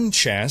one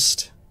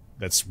chest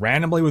that's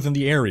randomly within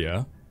the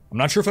area. I'm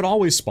not sure if it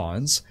always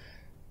spawns,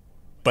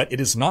 but it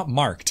is not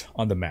marked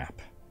on the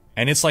map.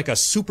 And it's like a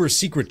super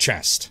secret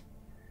chest.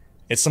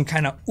 It's some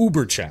kind of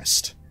uber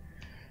chest.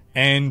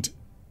 And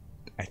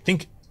I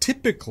think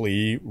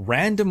typically,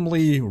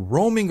 randomly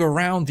roaming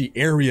around the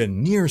area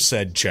near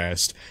said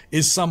chest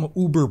is some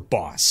uber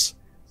boss.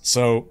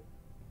 So...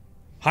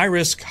 High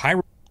risk, high.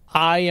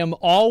 I am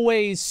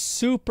always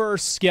super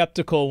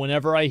skeptical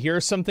whenever I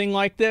hear something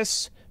like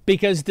this,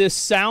 because this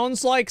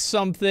sounds like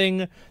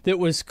something that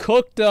was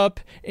cooked up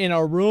in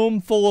a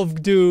room full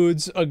of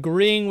dudes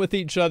agreeing with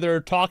each other,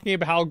 talking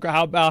about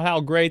how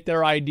great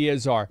their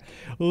ideas are.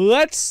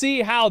 Let's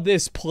see how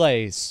this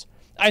plays.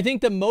 I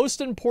think the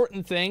most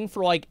important thing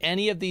for like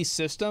any of these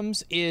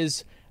systems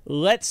is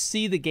let's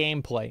see the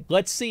gameplay.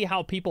 Let's see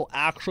how people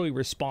actually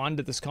respond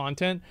to this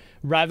content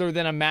rather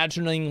than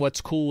imagining what's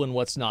cool and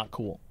what's not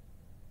cool.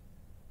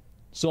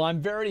 So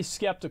I'm very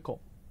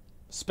skeptical,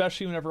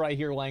 especially whenever I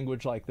hear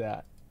language like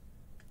that.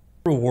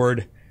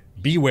 Reward,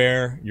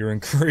 beware. You're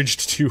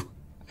encouraged to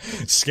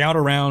scout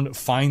around,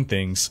 find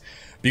things.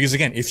 Because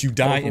again, if you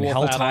die in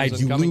Helltide,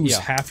 you lose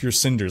half your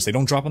cinders. They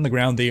don't drop on the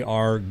ground, they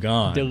are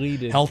gone.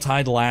 Deleted.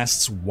 Helltide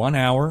lasts 1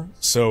 hour,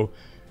 so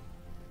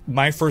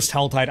my first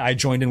Helltide, I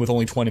joined in with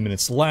only 20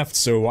 minutes left,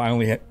 so I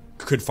only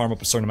could farm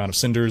up a certain amount of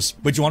cinders.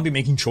 But you want to be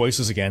making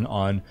choices again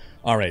on,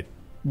 alright,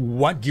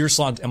 what gear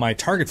slot am I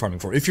target farming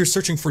for? If you're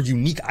searching for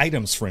unique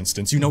items, for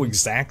instance, you know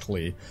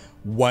exactly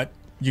what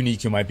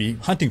unique you might be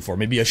hunting for.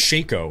 Maybe a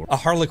Shaco, a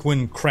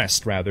Harlequin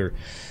crest, rather.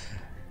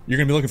 You're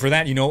going to be looking for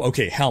that. You know,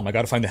 okay, helm. I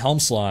got to find the helm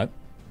slot.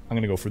 I'm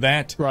going to go for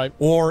that. Right.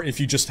 Or if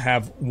you just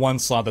have one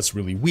slot that's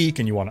really weak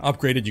and you want to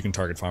upgrade it, you can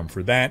target farm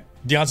for that.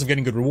 The odds of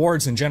getting good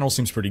rewards in general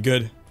seems pretty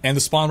good. And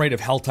the spawn rate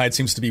of Helltide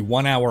seems to be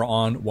 1 hour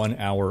on, 1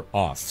 hour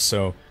off.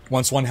 So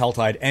once one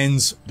Helltide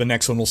ends, the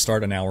next one will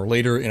start an hour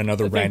later in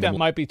another random... I think that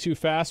might be too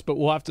fast, but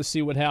we'll have to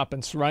see what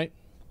happens, right?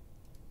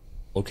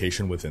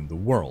 Location within the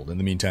world. In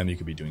the meantime, you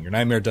could be doing your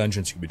nightmare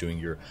dungeons, you could be doing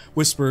your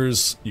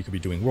whispers, you could be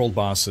doing world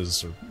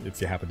bosses, or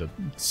if you happen to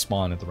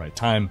spawn at the right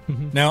time.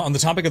 Now, on the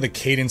topic of the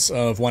cadence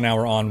of 1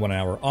 hour on, 1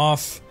 hour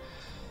off,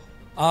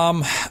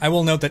 I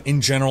will note that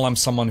in general, I'm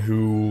someone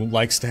who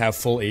likes to have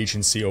full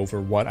agency over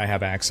what I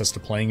have access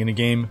to playing in a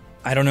game.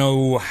 I don't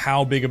know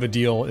how big of a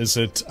deal is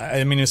it.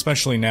 I mean,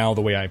 especially now,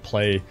 the way I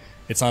play,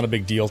 it's not a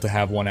big deal to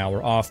have 1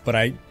 hour off, but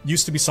I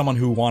used to be someone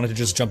who wanted to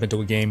just jump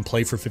into a game,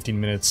 play for 15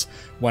 minutes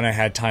when I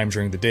had time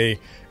during the day,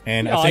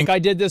 and yeah, I think... Like I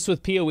did this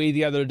with PoE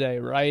the other day,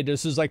 right?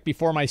 This is like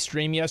before my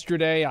stream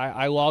yesterday.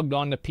 I logged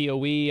on to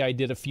PoE, I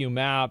did a few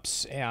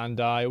maps, and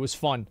it was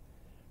fun,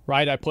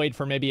 right? I played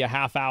for maybe a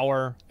half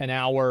hour, an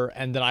hour,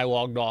 and then I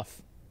logged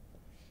off.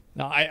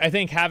 Now, I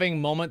think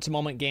having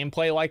moment-to-moment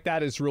gameplay like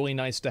that is really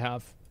nice to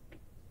have.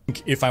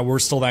 If I were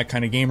still that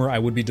kind of gamer, I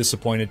would be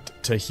disappointed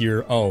to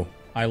hear, oh,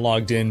 I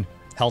logged in,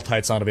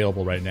 Helltide's not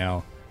available right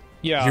now.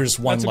 Yeah, here's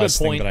one less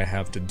thing that I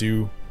have to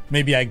do.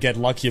 Maybe I get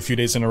lucky a few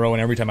days in a row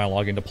and every time I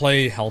log into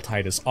play,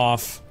 Helltide is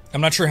off.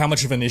 I'm not sure how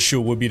much of an issue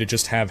it would be to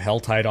just have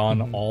Helltide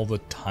on all the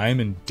time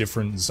in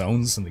different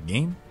zones in the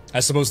game.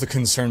 I suppose the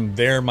concern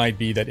there might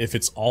be that if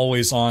it's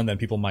always on, then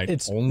people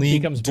might only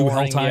do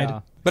Helltide. Yeah.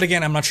 But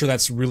again, I'm not sure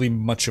that's really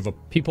much of a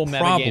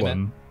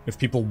problem. If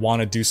people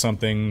want to do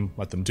something,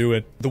 let them do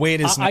it. The way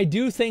it is I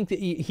do think that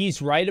he's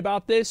right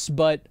about this,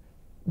 but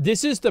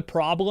this is the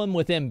problem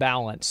with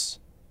imbalance,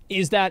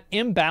 is that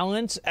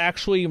imbalance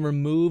actually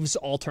removes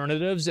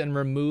alternatives and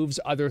removes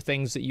other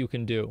things that you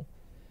can do.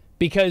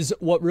 Because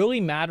what really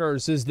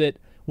matters is that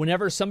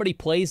whenever somebody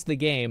plays the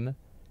game,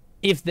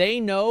 if they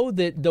know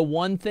that the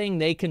one thing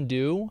they can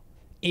do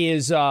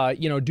is,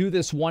 you know, do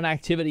this one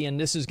activity and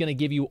this is going to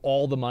give you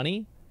all the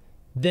money,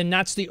 then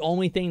that's the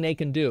only thing they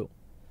can do.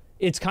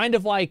 It's kind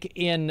of like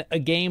in a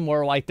game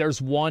where like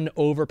there's one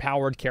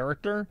overpowered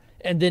character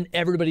and then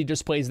everybody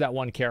just plays that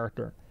one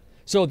character.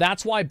 So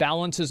that's why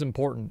balance is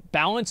important.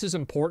 Balance is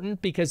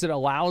important because it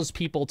allows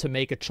people to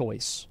make a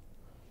choice.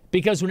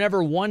 Because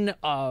whenever one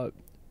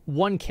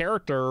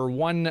character or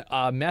one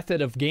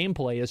method of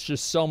gameplay is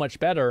just so much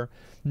better,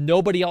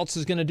 nobody else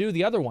is going to do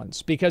the other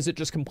ones because it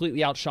just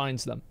completely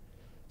outshines them.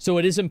 So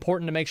it is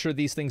important to make sure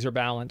these things are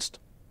balanced.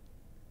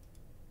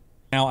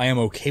 Now, I am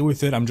okay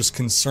with it. I'm just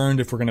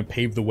concerned if we're going to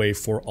pave the way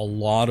for a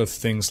lot of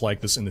things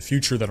like this in the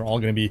future that are all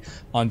going to be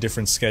on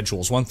different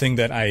schedules. One thing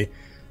that I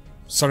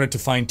started to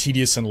find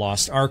tedious in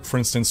Lost Ark, for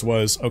instance,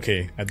 was,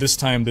 okay, at this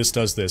time this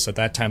does this, at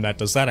that time that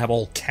does that. I have a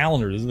whole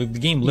calendar. The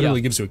game literally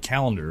gives you a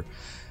calendar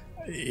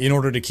in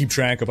order to keep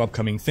track of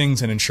upcoming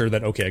things and ensure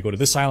that, okay, I go to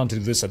this island to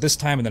do this at this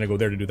time, and then I go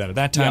there to do that at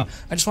that time.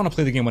 I just want to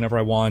play the game whenever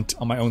I want,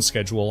 on my own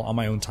schedule, on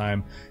my own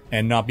time,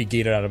 and not be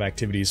gated out of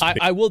activities.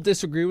 I will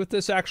disagree with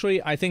this,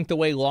 actually. I think the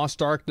way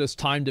Lost Ark does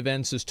timed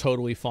events is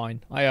totally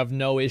fine. I have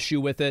no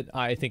issue with it.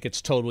 I think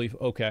it's totally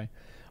okay.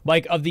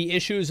 Like, of the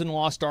issues in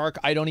Lost Ark,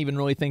 I don't even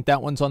really think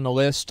that one's on the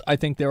list. I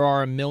think there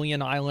are a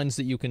million islands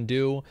that you can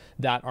do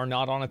that are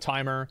not on a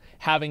timer.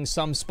 Having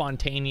some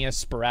spontaneous,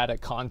 sporadic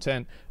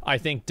content, I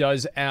think,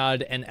 does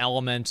add an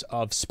element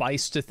of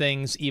spice to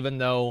things, even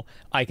though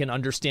I can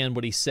understand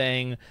what he's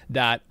saying,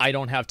 that I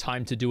don't have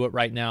time to do it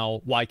right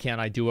now. Why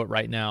can't I do it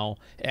right now?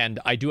 And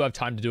I do have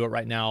time to do it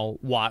right now.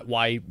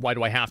 Why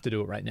do I have to do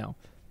it right now?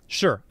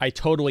 Sure, I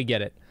totally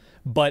get it.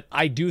 But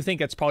I do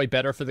think it's probably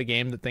better for the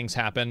game that things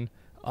happen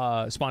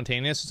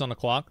spontaneous. It's on the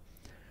clock.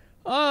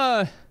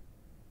 Yeah.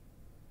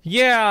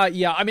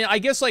 I mean, I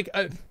guess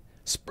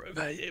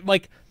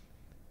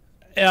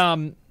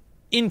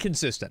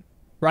inconsistent.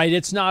 right?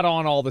 It's not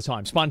on all the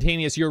time.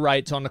 Spontaneous, you're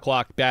right, it's on the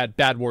clock.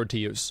 Bad word to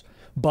use.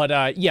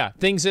 But yeah,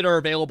 things that are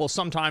available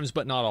sometimes,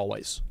 but not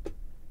always.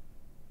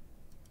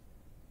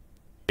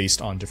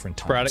 Based on different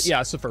times.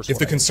 Yeah, it's the first one. If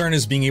the concern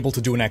is being able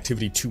to do an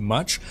activity too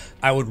much,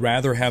 I would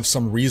rather have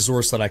some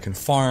resource that I can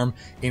farm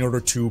in order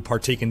to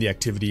partake in the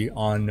activity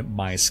on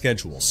my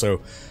schedule.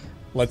 So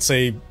let's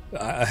say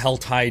a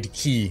Hell-Tide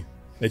key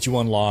that you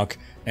unlock,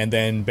 and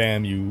then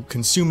bam, you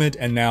consume it,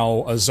 and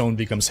now a zone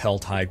becomes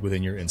Hell-Tide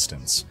within your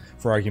instance.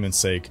 For argument's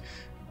sake,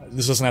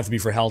 this doesn't have to be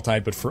for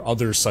Hell-Tide, but for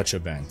other such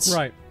events.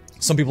 Right.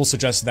 Some people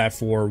suggest that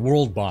for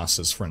world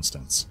bosses, for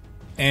instance.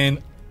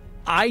 And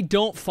I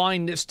don't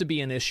find this to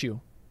be an issue.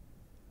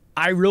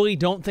 I really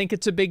don't think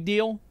it's a big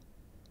deal.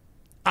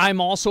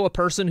 I'm also a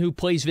person who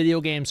plays video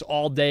games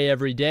all day,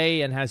 every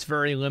day, and has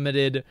very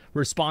limited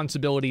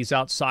responsibilities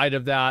outside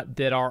of that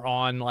are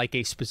on like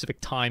a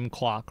specific time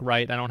clock,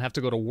 right? I don't have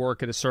to go to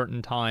work at a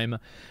certain time.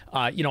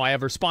 You know, I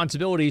have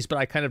responsibilities, but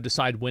I kind of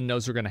decide when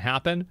those are going to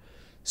happen.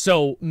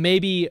 So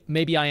maybe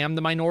I am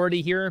the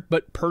minority here,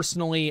 but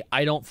personally,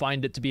 I don't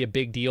find it to be a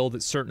big deal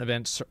that certain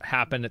events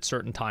happen at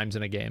certain times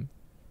in a game.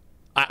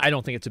 I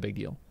don't think it's a big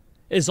deal.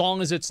 As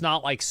long as it's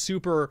not like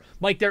super,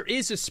 like there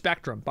is a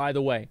spectrum, by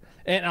the way.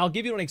 And I'll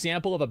give you an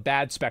example of a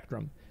bad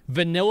spectrum.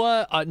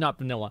 Not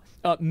vanilla,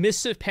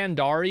 Mists of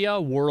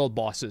Pandaria world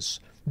bosses.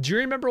 Do you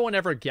remember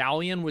whenever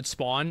Galleon would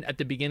spawn at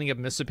the beginning of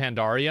Mists of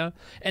Pandaria,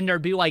 and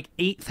there'd be like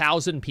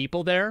 8,000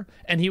 people there,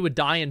 and he would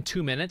die in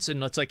 2 minutes,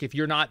 and it's like, if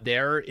you're not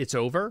there, it's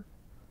over?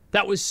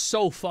 That was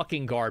so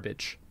fucking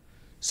garbage.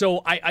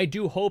 So I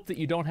do hope that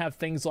you don't have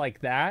things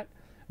like that,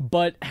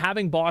 but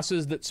having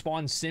bosses that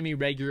spawn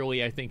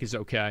semi-regularly, I think, is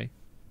okay.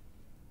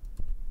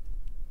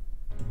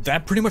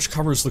 That pretty much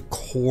covers the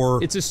core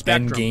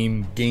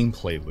endgame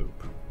gameplay loop.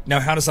 Now,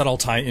 how does that all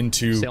tie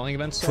into sailing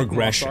events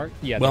progression?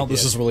 Yeah, well,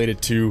 this is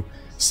related to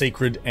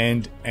sacred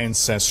and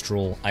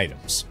ancestral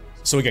items.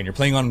 So again, you're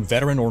playing on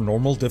veteran or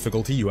normal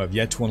difficulty. You have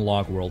yet to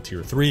unlock World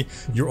Tier 3.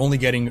 You're only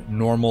getting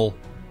normal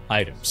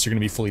items. You're going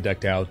to be fully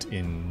decked out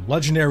in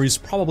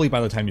legendaries probably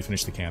by the time you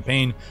finish the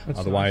campaign.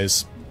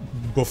 Otherwise,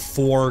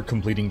 before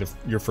completing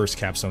your first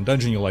capstone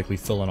dungeon, you'll likely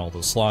fill in all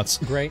those slots.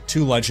 Great.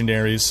 2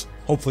 legendaries,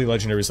 hopefully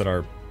legendaries that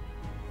are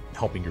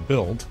helping your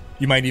build.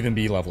 You might even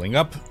be leveling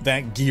up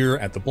that gear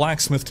at the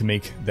blacksmith to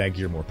make that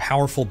gear more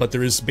powerful, but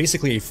there is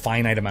basically a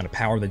finite amount of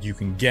power that you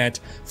can get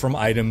from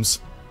items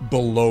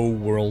below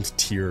World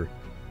Tier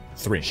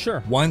 3.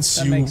 Sure.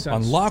 Once you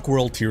unlock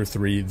World Tier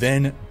 3,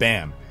 then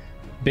bam,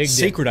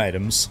 sacred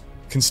items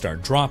can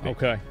start dropping.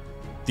 Okay.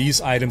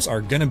 These items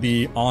are going to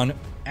be on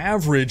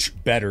average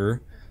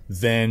better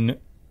than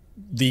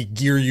the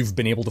gear you've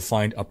been able to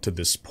find up to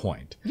this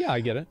point. Yeah,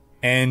 I get it.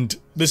 And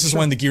this is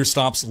when the gear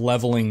stops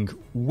leveling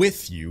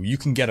with you. You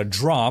can get a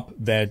drop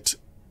that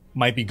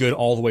might be good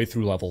all the way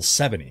through level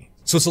 70.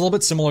 So it's a little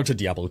bit similar to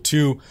Diablo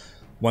 2.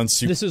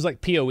 This is like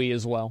PoE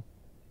as well.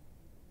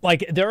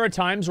 Like, there are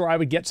times where I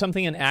would get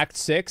something in Act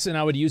 6 and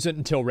I would use it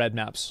until red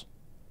maps.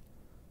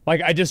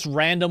 Like, I just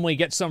randomly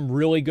get some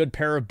really good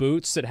pair of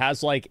boots that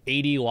has like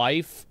 80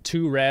 life,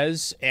 2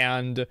 res,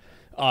 and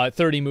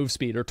 30 move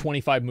speed, or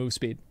 25 move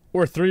speed.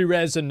 Or 3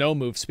 res and no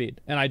move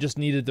speed. And I just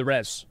needed the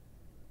res.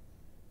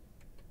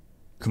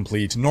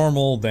 Complete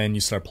normal, then you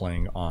start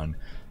playing on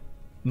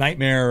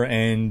Nightmare,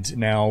 and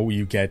now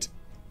you get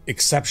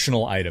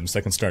exceptional items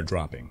that can start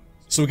dropping.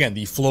 So again,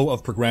 the flow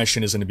of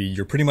progression is going to be,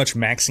 you're pretty much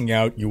maxing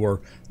out your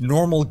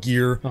normal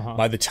gear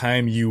by the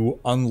time you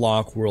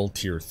unlock World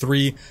Tier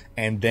 3,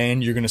 and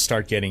then you're going to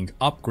start getting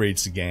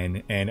upgrades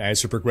again, and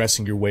as you're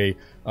progressing your way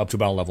up to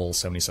about level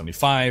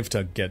 70-75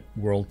 to get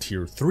World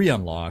Tier 3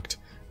 unlocked,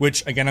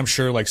 which, again, I'm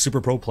sure, like,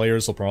 super pro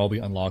players will probably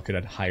unlock it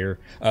at higher,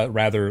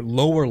 rather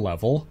lower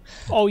level.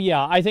 Oh,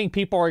 yeah. I think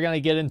people are going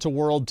to get into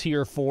World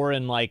Tier 4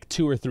 in, like,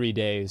 2 or 3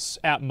 days,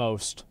 at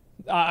most.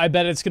 I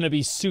bet it's going to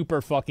be super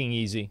fucking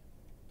easy.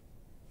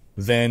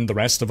 Then the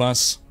rest of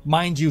us,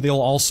 mind you, they'll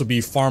also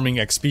be farming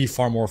XP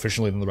far more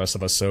efficiently than the rest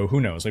of us, so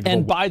who knows?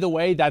 And by the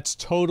way, that's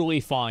totally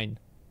fine.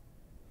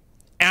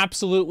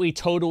 Absolutely,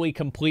 totally,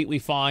 completely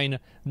fine.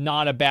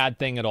 Not a bad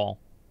thing at all.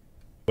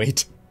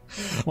 Wait.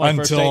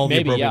 Until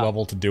the appropriate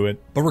level to do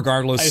it. But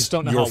regardless,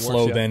 your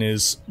flow then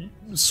is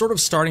sort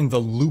of starting the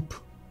loop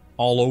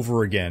all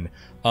over again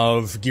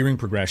of gearing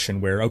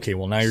progression where, okay,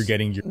 well, now you're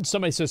getting your...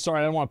 Somebody says,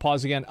 sorry, I don't want to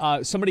pause again.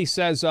 Somebody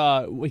says,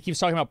 we keep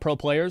talking about pro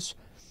players.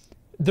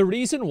 The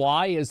reason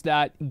why is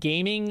that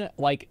gaming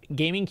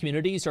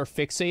communities are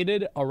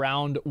fixated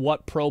around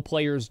what pro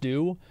players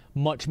do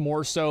much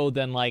more so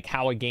than, like,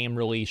 how a game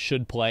really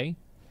should play.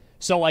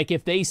 So, like,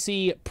 if they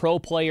see pro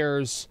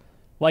players...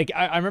 Like,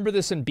 I remember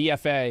this in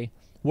BFA,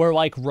 where,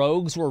 like,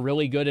 rogues were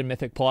really good in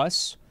Mythic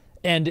Plus,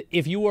 and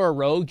if you were a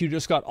rogue, you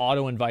just got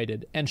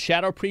auto-invited. And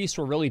Shadow Priests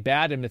were really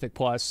bad in Mythic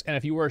Plus, and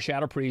if you were a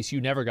Shadow Priest,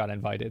 you never got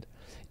invited.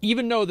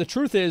 Even though the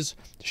truth is,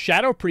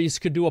 Shadow Priests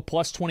could do a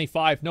plus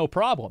 25, no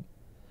problem.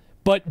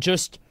 But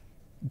just,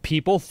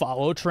 people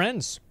follow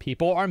trends.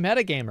 People are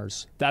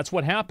metagamers. That's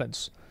what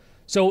happens.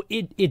 So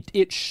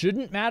it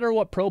shouldn't matter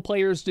what pro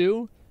players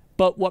do,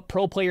 but what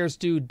pro players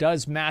do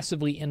does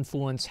massively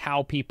influence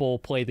how people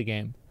play the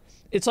game.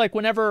 It's like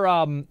whenever,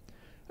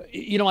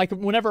 you know, like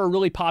whenever a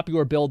really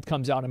popular build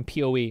comes out in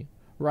PoE,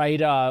 right?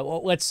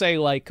 Let's say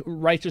like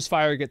Righteous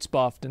Fire gets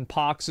buffed and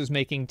Pox is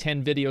making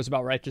 10 videos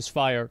about Righteous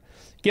Fire.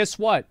 Guess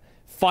what?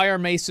 Fire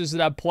maces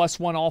that have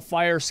 +1 all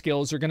fire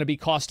skills are going to be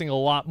costing a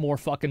lot more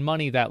fucking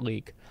money that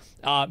league.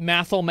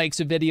 Mathel makes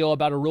a video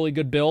about a really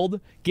good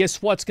build.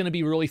 Guess what's going to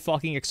be really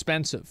fucking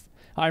expensive?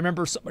 I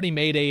remember somebody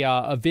made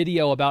a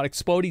video about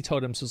explodey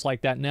totems, is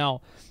like that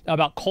now,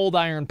 about cold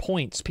iron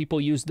points.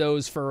 People use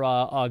those for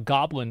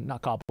golem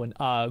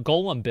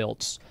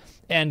builds.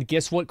 And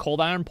guess what cold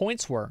iron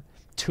points were?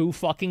 2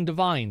 fucking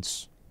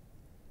divines.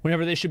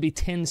 Whenever they should be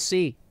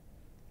 10C. It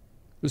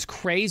was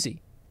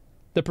crazy.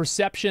 The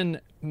perception,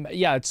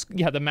 yeah,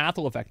 the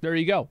Mathel effect. There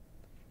you go.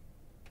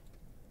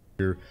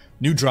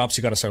 New drops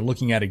you got to start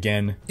looking at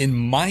again. In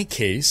my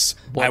case,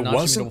 I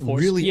wasn't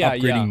really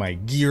upgrading my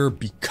gear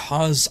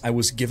because I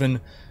was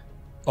given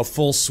a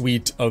full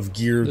suite of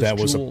gear that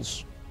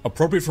was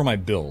appropriate for my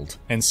build.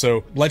 And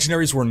so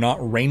legendaries were not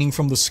raining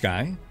from the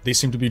sky. They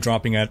seemed to be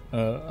dropping at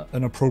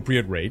an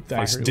appropriate rate.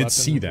 I did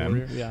see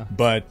them,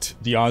 but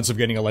the odds of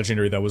getting a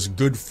legendary that was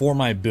good for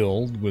my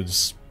build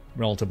was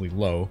relatively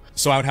low.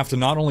 So I would have to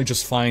not only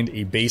just find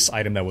a base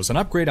item that was an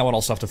upgrade, I would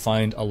also have to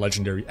find a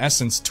legendary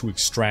essence to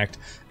extract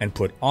and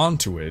put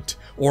onto it,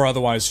 or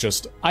otherwise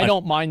just... I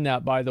don't mind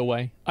that, by the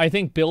way. I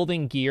think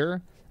building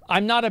gear,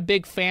 I'm not a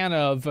big fan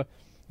of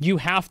you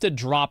have to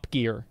drop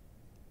gear.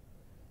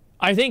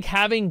 I think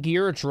having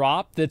gear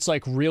drop that's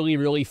like really,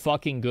 really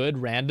fucking good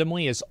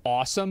randomly is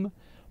awesome,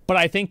 but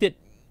I think that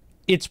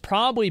it's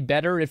probably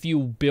better if you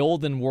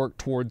build and work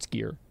towards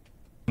gear.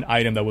 An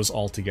item that was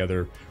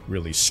altogether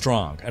really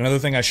strong. Another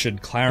thing I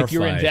should clarify, if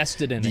you're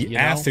invested in the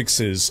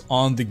affixes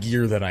on the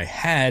gear that I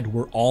had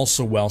were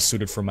also well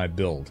suited for my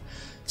build.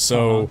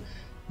 So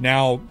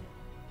now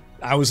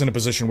I was in a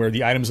position where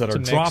the items that are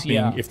dropping,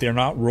 if they're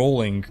not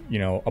rolling, you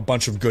know, a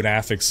bunch of good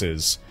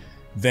affixes,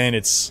 then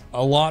it's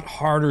a lot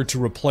harder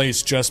to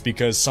replace just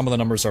because some of the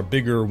numbers are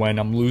bigger when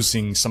I'm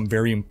losing some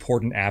very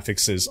important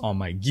affixes on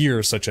my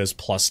gear, such as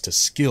plus to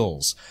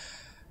skills.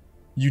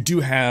 You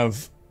do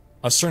have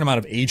a certain amount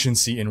of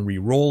agency in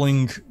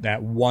re-rolling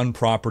that one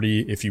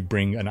property if you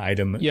bring an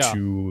item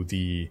to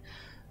the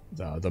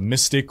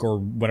mystic or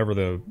whatever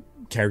the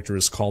character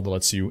is called that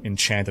lets you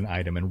enchant an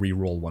item and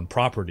re-roll one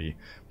property.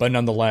 But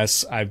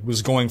nonetheless, I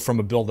was going from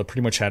a build that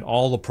pretty much had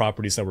all the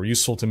properties that were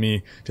useful to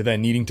me to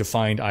then needing to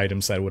find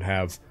items that would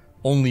have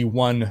only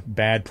one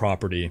bad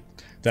property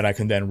that I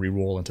can then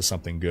re-roll into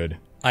something good.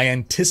 I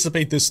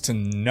anticipate this to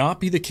not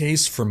be the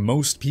case for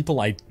most people.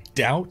 I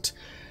doubt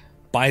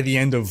by the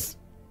end of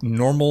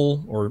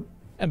normal or...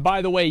 And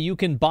by the way, you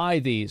can buy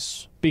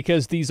these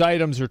because these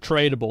items are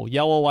tradable.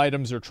 Yellow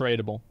items are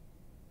tradable.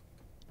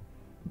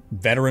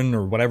 Veteran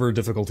or whatever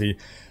difficulty,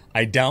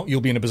 I doubt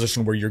you'll be in a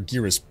position where your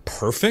gear is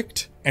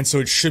perfect, and so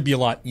it should be a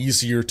lot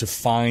easier to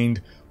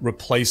find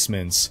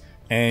replacements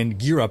and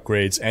gear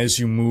upgrades as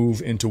you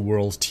move into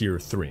World Tier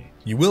 3.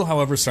 You will,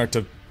 however, start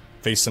to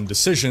face some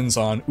decisions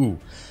on, ooh,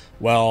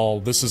 well,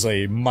 this is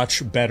a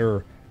much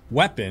better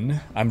weapon,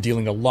 I'm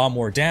dealing a lot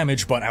more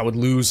damage, but I would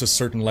lose a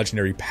certain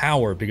legendary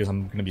power because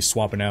I'm going to be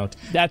swapping out.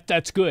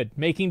 That's good.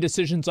 Making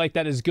decisions like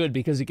that is good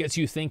because it gets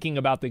you thinking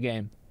about the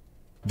game.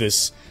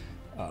 This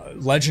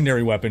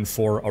legendary weapon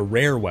for a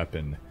rare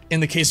weapon. In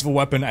the case of a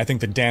weapon, I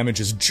think the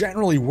damage is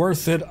generally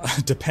worth it,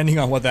 depending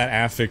on what that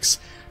affix,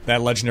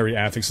 that legendary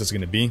affix is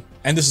going to be.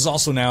 And this is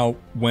also now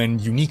when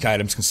unique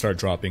items can start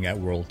dropping at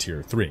World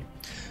Tier 3.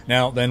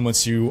 Now, then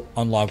once you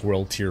unlock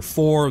World Tier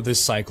 4,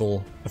 this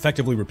cycle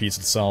effectively repeats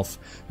itself.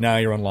 Now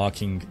you're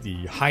unlocking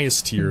the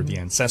highest tier, the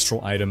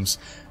ancestral items,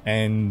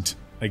 and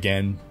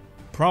again,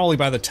 probably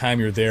by the time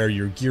you're there,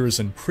 your gear is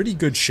in pretty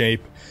good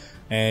shape,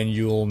 and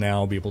you'll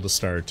now be able to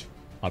start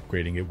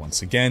upgrading it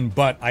once again.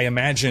 But I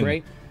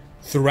imagine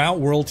throughout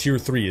World Tier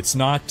 3, it's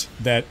not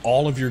that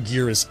all of your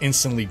gear is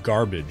instantly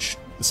garbage.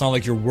 It's not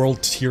like your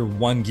World Tier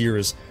 1 gear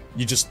is...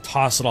 you just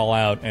toss it all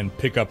out and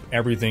pick up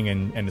everything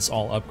and it's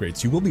all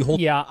upgrades. You will be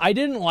holding... Yeah, I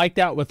didn't like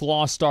that with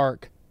Lost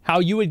Ark. How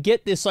you would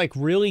get this, like,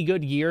 really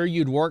good gear,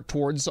 you'd work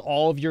towards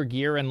all of your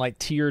gear in, like,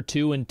 Tier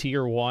 2 and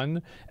Tier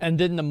 1, and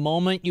then the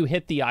moment you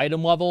hit the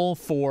item level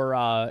for,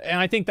 and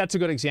I think that's a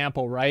good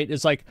example, right?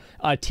 It's like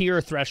tier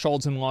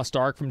thresholds in Lost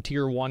Ark from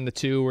Tier 1 to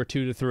 2 or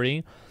 2 to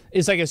 3.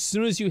 It's like as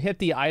soon as you hit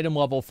the item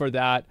level for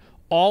that,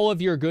 all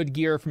of your good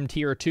gear from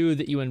Tier 2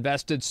 that you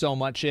invested so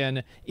much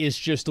in is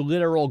just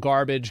literal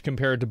garbage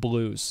compared to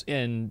blues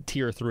in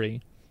Tier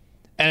 3.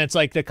 And it's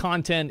like the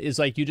content is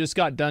like you just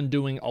got done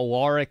doing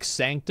Alaric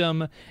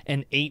Sanctum,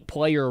 an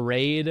 8-player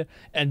raid,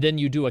 and then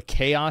you do a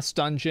Chaos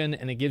Dungeon,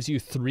 and it gives you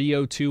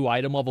 302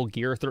 item level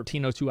gear,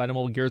 1302 item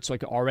level gear. It's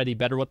like already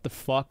better. What the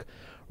fuck,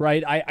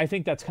 right? I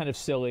think that's kind of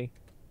silly.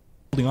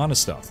 Holding on to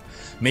stuff.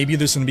 Maybe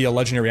there's going to be a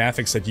legendary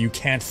affix that you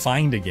can't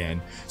find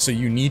again, so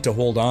you need to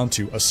hold on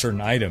to a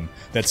certain item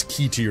that's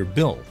key to your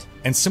build.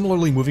 And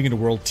similarly, moving into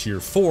World Tier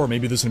 4,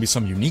 maybe there's going to be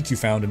some unique you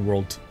found in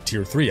World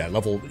Tier 3 at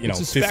level,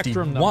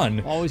 51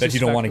 that you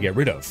don't want to get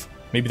rid of.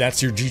 Maybe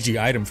that's your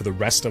GG item for the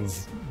rest of,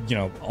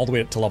 all the way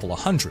up to level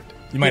 100.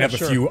 You might have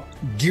a few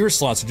gear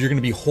slots that you're going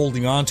to be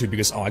holding on to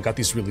because, I got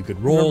these really good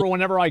rolls. Remember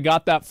whenever I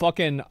got that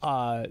fucking,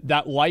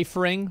 that life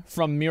ring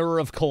from Mirror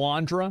of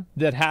Kalandra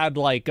that had,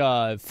 like,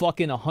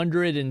 fucking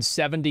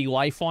 170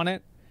 life on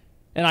it,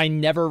 and I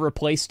never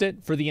replaced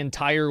it for the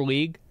entire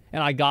league,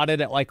 and I got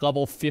it at, like,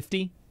 level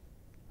 50?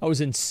 That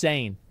was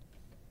insane.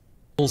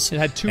 It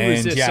had 2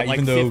 resists at, like,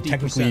 even though 50%.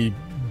 technically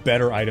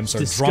better items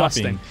are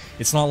dropping,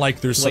 it's not like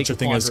there's such a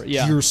thing as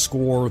gear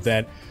score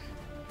that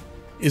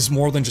is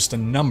more than just a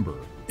number.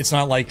 It's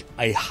not like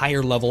a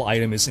higher level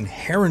item is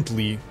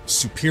inherently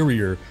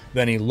superior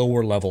than a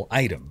lower level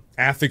item.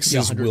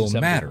 Affixes will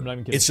matter.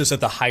 It's just that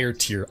the higher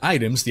tier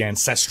items, the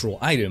ancestral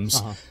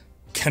items,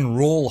 can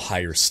roll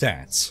higher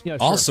stats.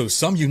 Also,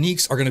 some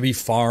uniques are going to be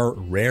far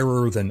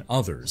rarer than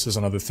others, is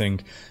another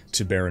thing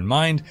to bear in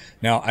mind.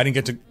 Now, I didn't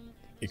get to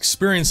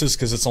experience this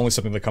because it's only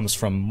something that comes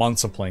from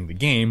months of playing the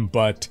game,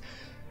 but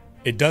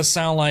it does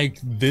sound like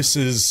this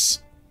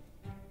is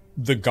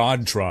the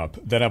god drop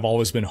that I've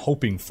always been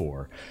hoping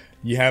for.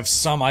 You have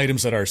some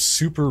items that are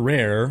super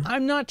rare.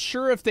 I'm not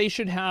sure if they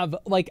should have,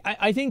 like,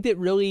 I think that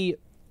really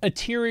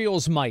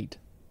Ethereal's Might,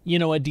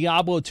 a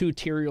Diablo 2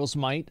 Ethereal's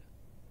Might,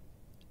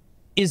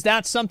 is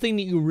that something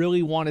that you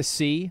really want to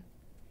see?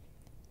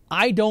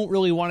 I don't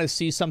really want to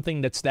see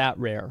something that's that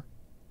rare.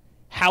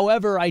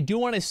 However, I do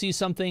want to see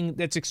something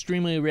that's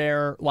extremely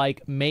rare,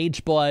 like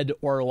Mage Blood,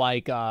 or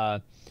like,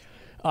 let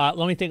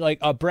me think, like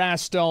a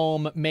Brass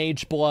Dome,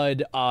 Mage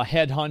Blood,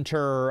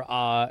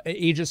 Headhunter,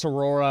 Aegis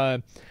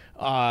Aurora.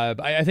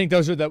 I think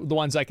those are the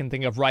ones I can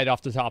think of right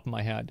off the top of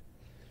my head.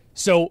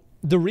 So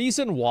the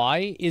reason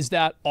why is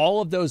that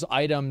all of those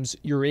items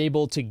you're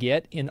able to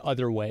get in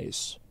other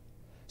ways.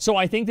 So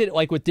I think that,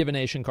 like with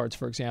divination cards,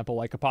 for example,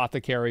 like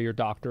Apothecary or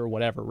Doctor or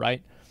whatever,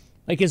 right?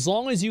 Like as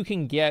long as you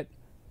can get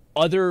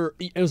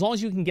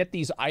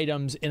these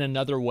items in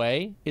another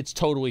way, it's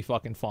totally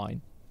fucking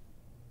fine.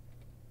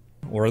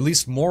 Or at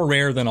least more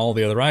rare than all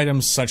the other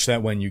items, such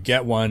that when you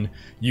get one,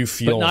 you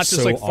feel not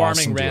just so like farming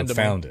awesome to have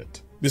found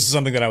it. This is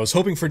something that I was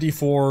hoping for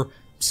D4.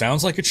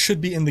 Sounds like it should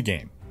be in the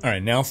game. All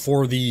right, now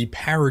for the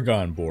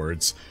Paragon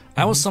boards.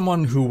 I was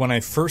someone who, when I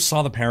first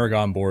saw the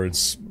Paragon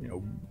boards,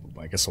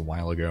 I guess a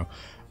while ago,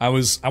 I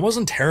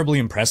wasn't terribly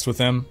impressed with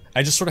them.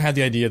 I just sort of had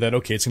the idea that,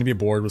 okay, it's going to be a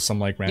board with some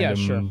like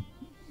random,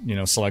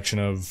 selection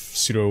of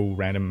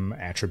pseudo-random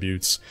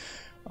attributes,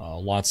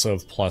 lots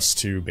of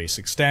 +2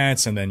 basic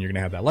stats, and then you're going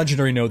to have that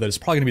legendary node that is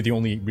probably going to be the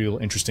only real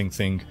interesting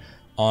thing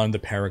on the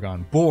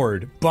Paragon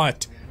board.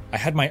 But I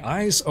had my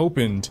eyes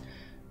opened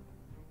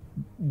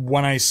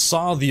when I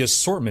saw the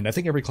assortment. I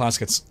think every class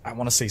gets, I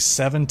want to say,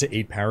 7 to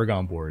 8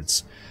 Paragon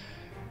boards.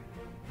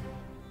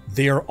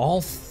 They are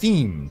all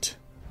themed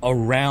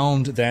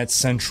around that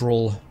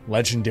central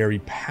legendary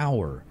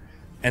power.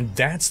 And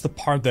that's the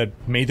part that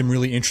made them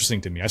really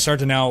interesting to me. I started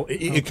to now,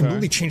 it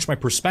completely changed my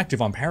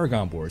perspective on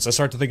Paragon boards. I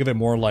started to think of it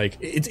more like,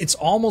 it's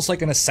almost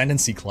like an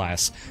Ascendancy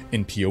class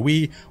in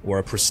PoE, or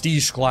a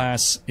Prestige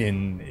class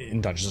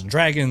in Dungeons &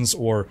 Dragons,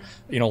 or,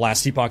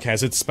 Last Epoch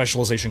has its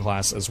specialization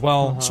class as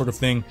well, sort of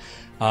thing.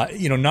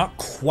 Not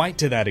quite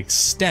to that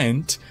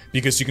extent,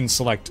 because you can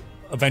select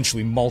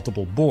eventually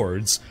multiple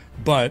boards,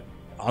 but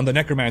on the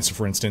Necromancer,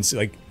 for instance,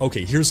 like,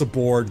 okay, here's a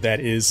board that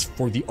is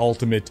for the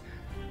ultimate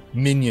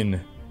minion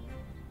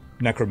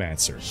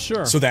Necromancer.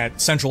 Sure. So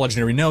that central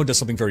legendary node does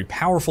something very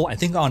powerful. I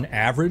think on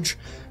average,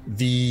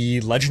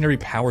 the legendary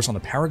powers on the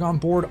Paragon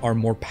board are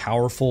more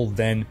powerful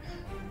than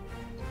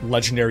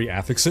legendary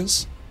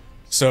affixes.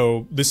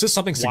 So this is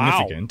something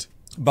significant.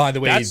 Wow. By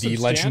the way, that's the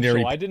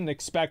legendary... I didn't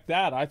expect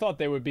that. I thought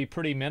they would be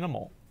pretty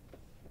minimal.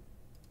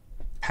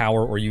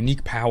 Power or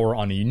unique power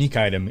on a unique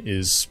item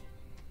is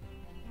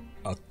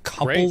a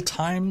couple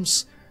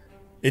times...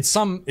 It's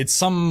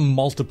some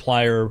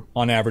multiplier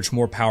on average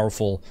more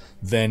powerful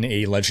than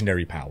a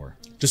legendary power.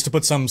 Just to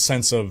put some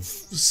sense of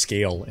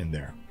scale in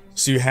there.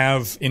 So you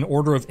have, in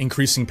order of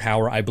increasing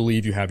power, I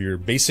believe you have your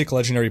basic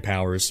legendary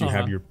powers, you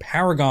have your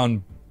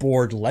Paragon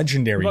board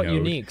legendary node,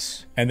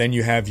 uniques? And then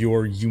you have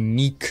your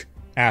unique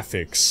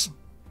affix,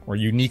 or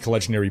unique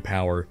legendary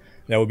power.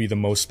 That would be the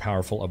most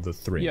powerful of the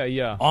 3.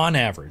 Yeah. On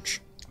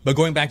average. But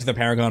going back to the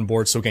Paragon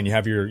board, so again, you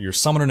have your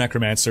Summoner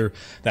Necromancer.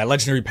 That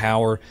legendary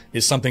power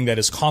is something that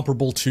is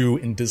comparable to,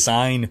 in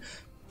design,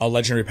 a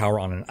legendary power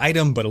on an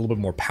item, but a little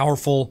bit more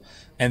powerful.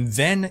 And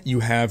then you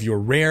have your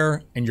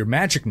rare and your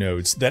magic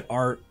nodes that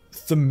are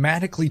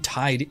thematically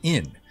tied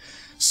in.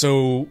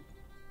 So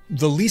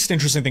the least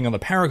interesting thing on the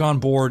Paragon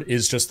board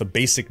is just the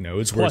basic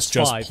nodes, where it's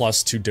just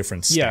 +2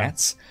 different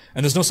stats.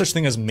 And there's no such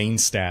thing as main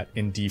stat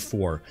in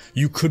D4.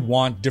 You could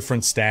want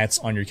different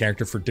stats on your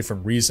character for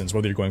different reasons,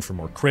 whether you're going for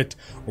more crit,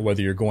 or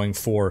whether you're going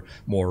for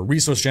more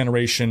resource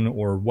generation,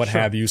 or what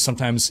have you.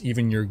 Sometimes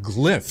even your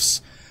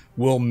glyphs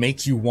will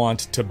make you want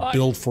to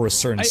build for a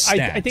certain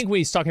stat. I think when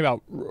he's talking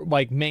about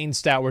like main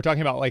stat, we're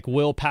talking about like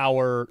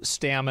willpower,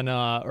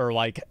 stamina, or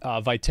like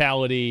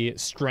vitality,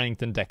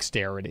 strength, and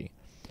dexterity.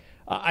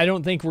 I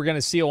don't think we're going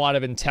to see a lot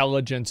of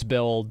intelligence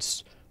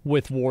builds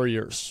with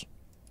warriors.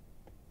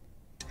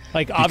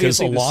 Like,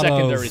 obviously, the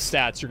secondary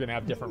stats are going to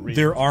have different reasons.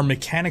 There are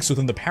mechanics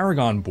within the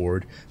Paragon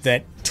board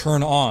that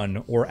turn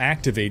on or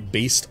activate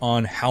based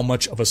on how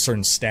much of a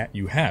certain stat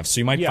you have. So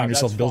you might find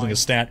yourself building a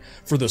stat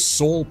for the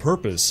sole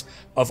purpose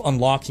of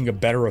unlocking a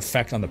better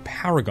effect on the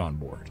Paragon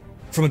board.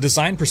 From a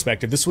design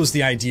perspective, this was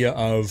the idea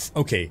of,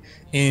 okay,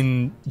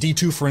 in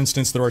D2, for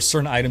instance, there are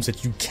certain items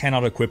that you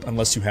cannot equip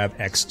unless you have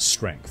X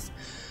strength.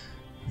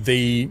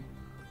 They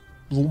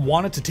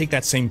wanted to take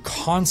that same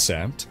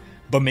concept,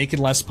 but make it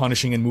less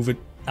punishing and move it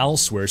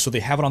elsewhere, so they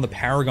have it on the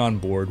Paragon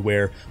board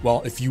where,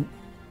 well, if you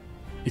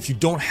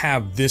don't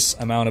have this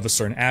amount of a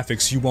certain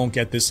affix, you won't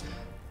get this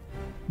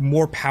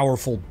more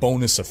powerful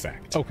bonus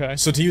effect. Okay.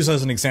 So to use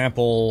as an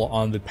example,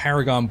 on the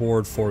Paragon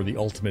board for the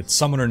Ultimate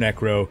Summoner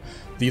Necro,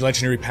 the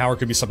legendary power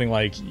could be something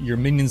like your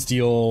minions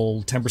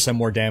deal 10%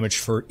 more damage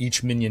for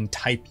each minion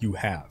type you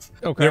have.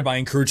 Okay. Thereby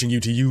encouraging you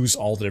to use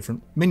all the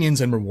different minions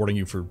and rewarding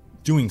you for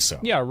doing so.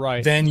 Yeah,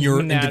 right. Then your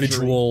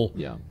individual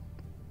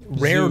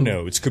rare Zoom.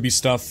 nodes could be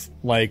stuff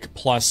like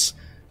plus,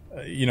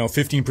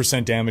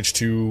 15% damage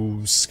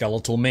to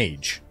Skeletal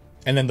Mage.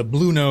 And then the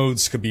blue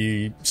nodes could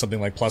be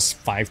something like plus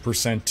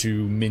 5%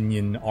 to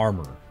Minion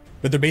Armor.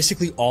 But they're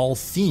basically all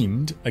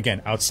themed,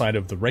 again, outside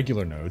of the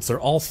regular nodes, they're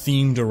all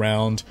themed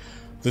around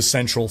the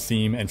central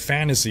theme and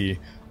fantasy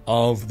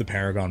of the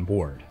Paragon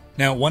board.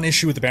 Now, one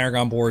issue with the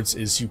Paragon boards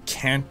is you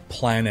can't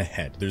plan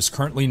ahead. There's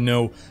currently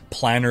no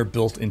planner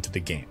built into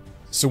the game.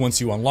 So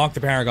once you unlock the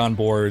Paragon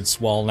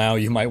boards, well, now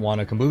you might want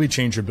to completely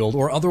change your build,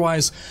 or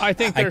otherwise... I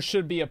think there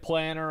should be a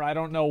planner. I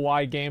don't know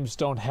why games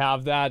don't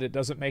have that. It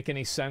doesn't make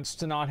any sense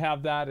to not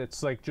have that.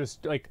 It's like,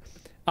 just like...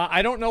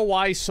 I don't know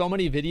why so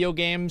many video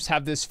games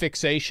have this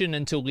fixation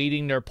into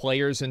leading their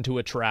players into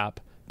a trap.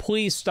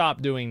 Please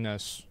stop doing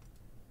this.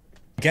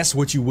 I guess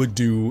what you would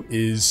do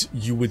is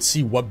you would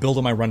see what build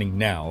am I running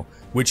now,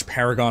 which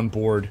Paragon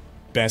board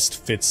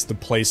best fits the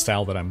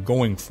playstyle that I'm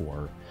going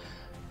for.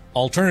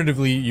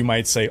 Alternatively, you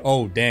might say,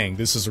 oh, dang,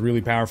 this is a really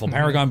powerful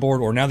Paragon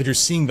board, or now that you're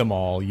seeing them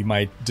all, you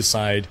might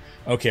decide,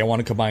 okay, I want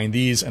to combine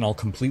these, and I'll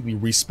completely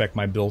respec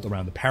my build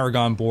around the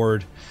Paragon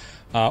board.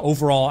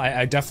 Overall,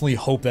 I definitely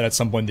hope that at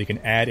some point they can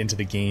add into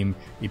the game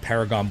a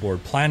Paragon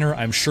board planner.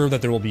 I'm sure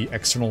that there will be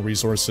external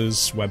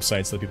resources,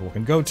 websites that people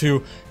can go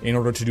to in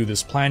order to do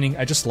this planning.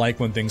 I just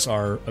like when things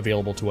are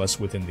available to us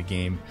within the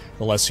game,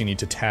 the less you need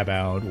to tab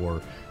out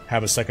or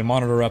have a second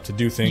monitor up to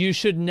do things. You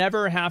should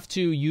never have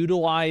to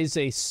utilize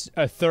a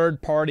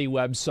third-party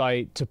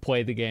website to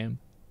play the game.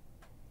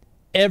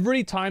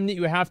 Every time that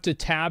you have to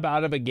tab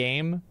out of a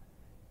game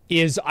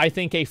is, I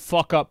think, a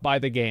fuck-up by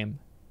the game.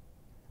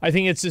 I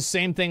think it's the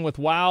same thing with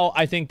WoW.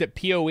 I think that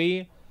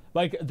PoE,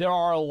 like, there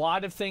are a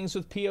lot of things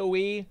with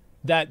PoE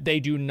that they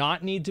do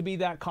not need to be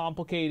that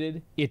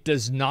complicated. It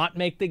does not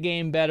make the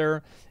game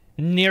better.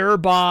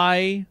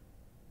 Nearby,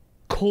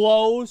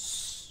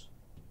 close,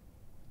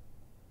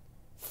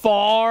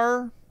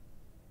 far,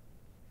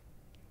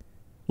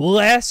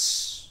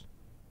 less,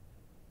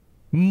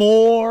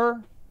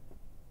 more,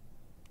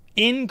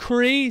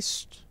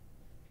 increased,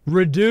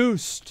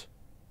 reduced,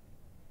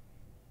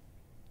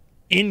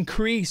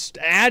 increased,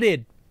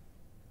 added.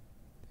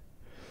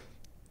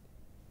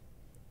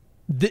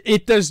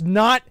 It does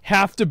not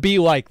have to be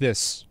like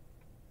this.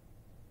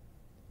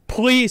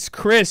 Please,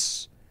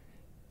 Chris,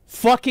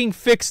 fucking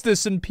fix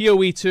this in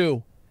PoE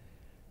 2.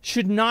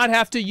 Should not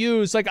have to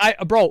use, like,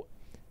 bro,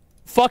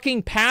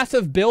 fucking Path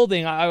of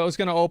Building. I was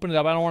going to open it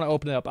up. I don't want to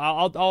open it up.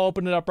 I'll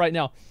open it up right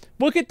now.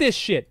 Look at this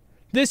shit.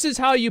 This is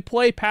how you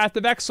play Path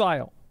of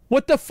Exile.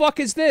 What the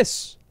fuck is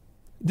this?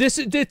 This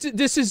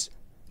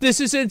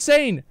is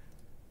insane.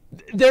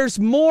 There's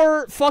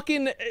more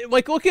fucking,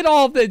 like, look at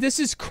all of this. This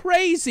is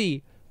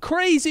crazy.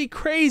 Crazy,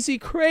 crazy,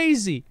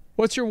 crazy.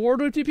 What's your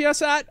Wardwood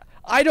DPS at?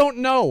 I don't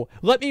know.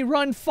 Let me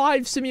run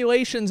 5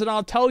 simulations and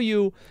I'll tell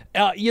you,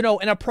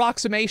 an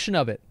approximation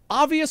of it.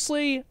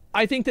 Obviously,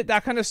 I think that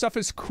that kind of stuff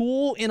is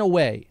cool in a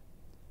way.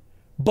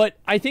 But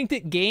I think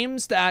that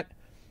games that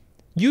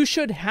you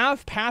should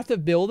have Path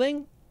of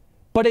Building,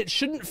 but it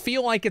shouldn't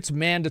feel like it's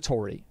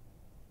mandatory.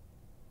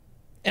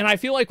 And I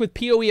feel like with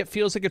PoE, it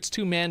feels like it's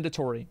too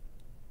mandatory.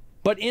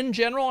 But in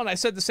general, and I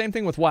said the same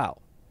thing with WoW,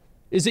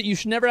 is that you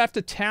should never have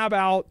to tab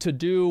out to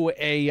do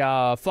a,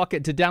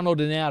 to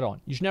download an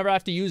add-on. You should never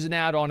have to use an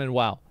add-on in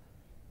WoW.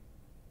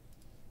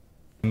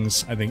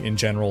 I think in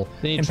general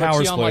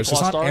empowers players.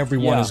 So not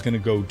everyone is going to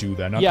go do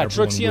that. Not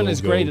everyone Trixion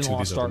is great in to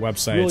Lost these other Ark.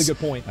 websites Really good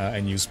point.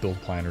 And use build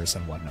planners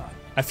and whatnot.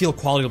 I feel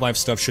quality of life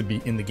stuff should be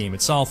in the game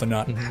itself and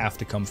not have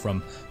to come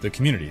from the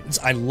community.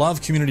 I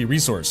love community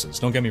resources,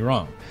 don't get me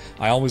wrong.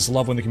 I always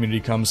love when the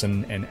community comes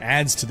and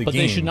adds to the game. But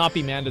they should not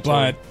be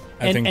mandatory. But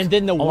and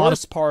then the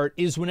worst part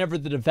is whenever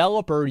the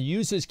developer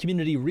uses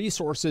community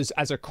resources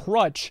as a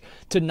crutch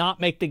to not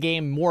make the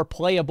game more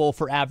playable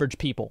for average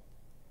people.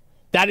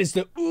 That is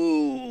the,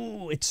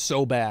 ooh, it's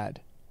so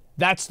bad.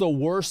 That's the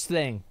worst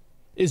thing.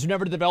 is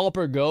whenever the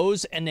developer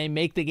goes and they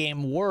make the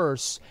game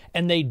worse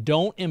and they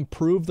don't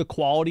improve the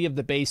quality of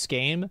the base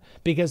game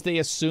because they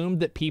assume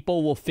that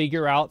people will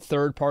figure out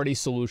third-party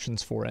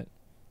solutions for it.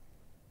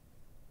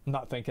 I'm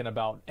not thinking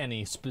about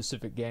any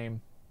specific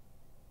game.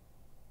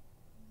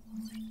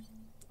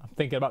 I'm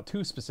thinking about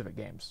 2 specific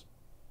games.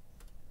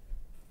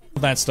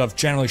 That stuff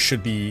generally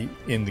should be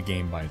in the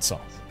game by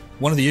itself.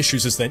 One of the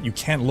issues is that you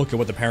can't look at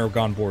what the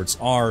Paragon boards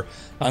are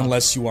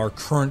unless you are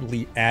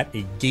currently at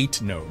a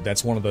gate node.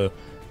 That's one of the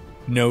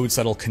nodes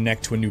that'll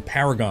connect to a new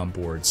Paragon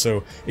board.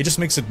 So it just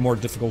makes it more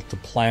difficult to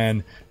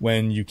plan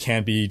when you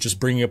can't be just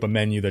bringing up a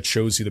menu that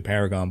shows you the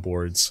Paragon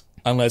boards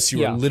unless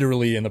you are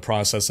literally in the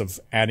process of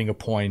adding a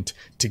point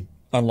to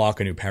unlock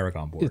a new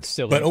Paragon board. It's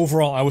silly. But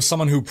overall, I was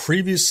someone who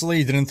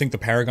previously didn't think the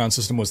Paragon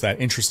system was that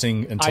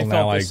interesting until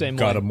now I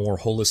got a more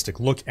holistic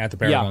look at the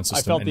Paragon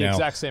system. I felt the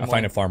exact same way. I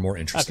find it far more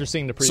interesting. After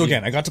seeing the preview. So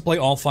again, I got to play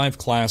all 5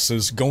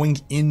 classes. Going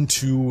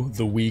into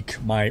the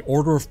week, my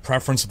order of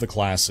preference of the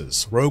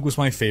classes. Rogue was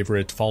my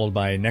favorite, followed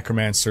by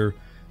Necromancer,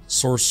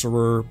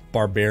 Sorcerer,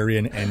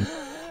 Barbarian, and...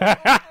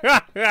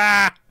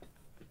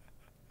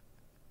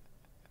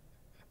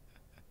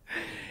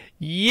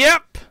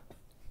 Yep!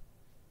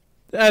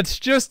 That's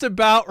just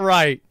about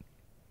right.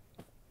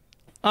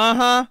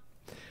 Uh-huh.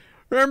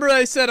 Remember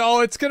I said,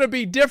 oh, it's going to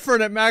be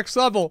different at max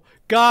level.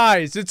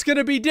 Guys, it's going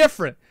to be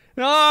different.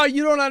 Oh,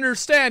 you don't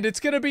understand. It's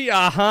going to be,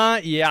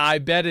 uh-huh. Yeah, I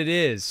bet it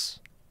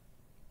is.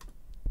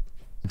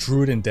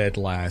 Druid and Dead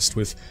last,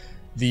 with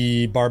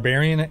the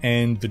Barbarian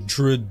and the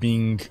Druid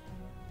being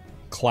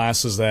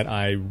classes that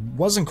I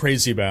wasn't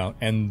crazy about,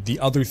 and the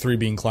other 3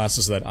 being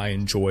classes that I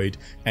enjoyed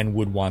and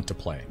would want to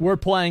play. We're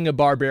playing a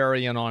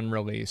Barbarian on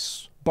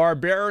release.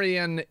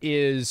 Barbarian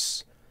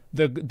is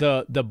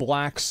the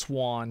black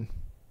swan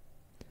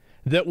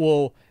that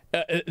will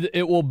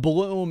it will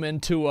bloom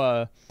into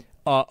a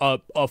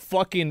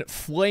fucking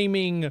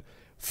flaming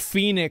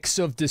phoenix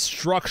of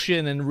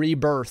destruction and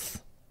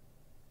rebirth.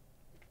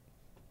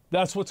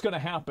 That's what's going to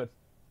happen.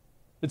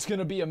 It's going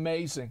to be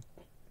amazing.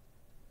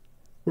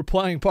 We're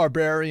playing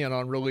Barbarian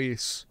on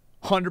release.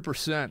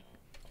 100%.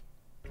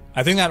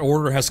 I think that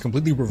order has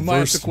completely reversed. Might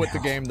have to quit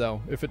now. the game,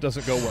 though, if it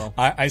doesn't go well.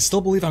 I still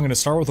believe I'm going to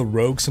start with a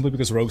Rogue simply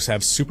because Rogues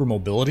have super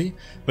mobility,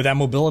 but that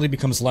mobility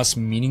becomes less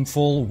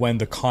meaningful when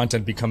the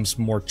content becomes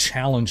more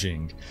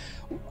challenging.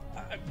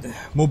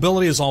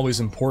 Mobility is always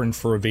important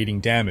for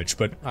evading damage,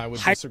 but... I would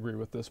disagree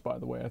with this, by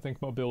the way. I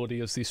think mobility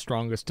is the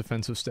strongest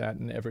defensive stat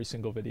in every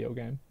single video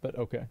game, but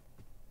okay.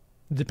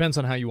 It depends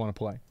on how you want to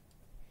play.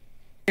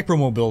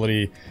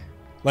 Hypermobility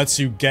lets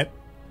you get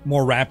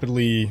more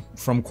rapidly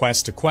from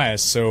quest to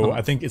quest, so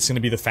I think it's going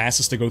to be the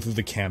fastest to go through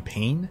the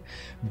campaign,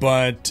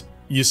 but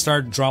you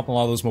start dropping a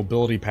lot of those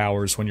mobility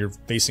powers when you're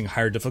facing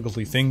higher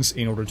difficulty things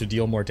in order to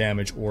deal more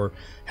damage or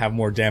have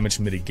more damage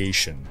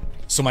mitigation.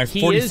 So my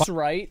He is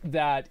right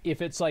that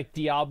if it's like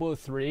Diablo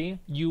 3,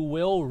 you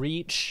will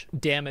reach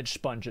damage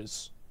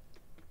sponges.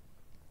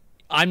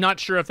 I'm not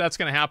sure if that's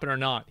going to happen or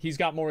not. He's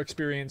got more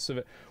experience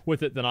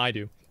with it than I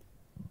do.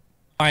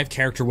 5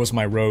 character was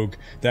my Rogue.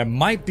 That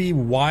might be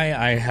why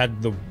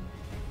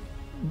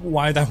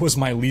that was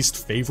my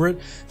least favorite,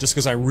 just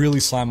because I really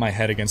slammed my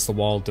head against the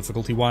wall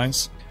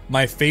difficulty-wise.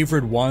 My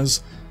favorite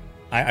was,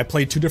 I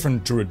played 2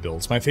 different Druid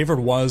builds. My favorite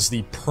was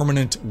the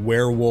permanent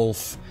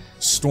Werewolf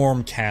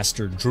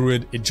Stormcaster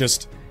Druid.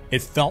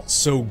 It felt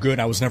so good.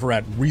 I was never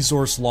at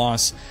resource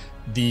loss.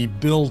 The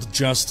build it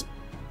just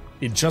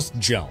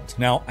gelled.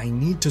 Now, I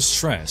need to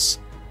stress,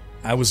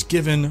 I was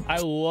given... I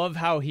love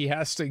how he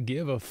has to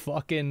give a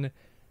fucking...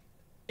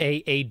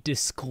 a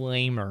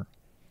disclaimer.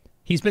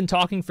 He's been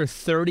talking for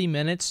 30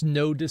 minutes,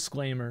 no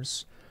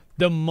disclaimers.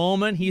 The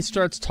moment he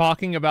starts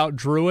talking about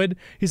Druid,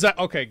 he's like,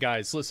 okay,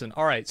 guys, listen.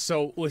 All right,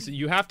 so listen,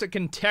 you have to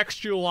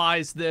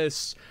contextualize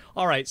this.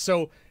 All right,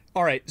 so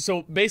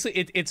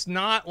basically, it's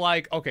not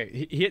like,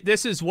 okay,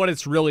 this is what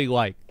it's really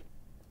like.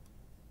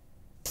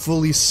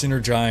 Fully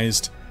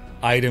synergized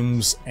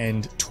items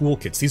and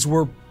toolkits. These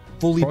were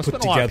fully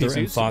put together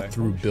and thought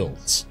through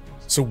builds.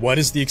 So what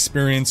is the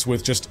experience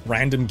with just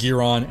random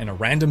gear on and a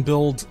random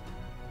build?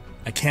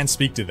 I can't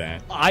speak to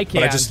that. I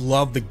can. But I just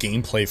love the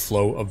gameplay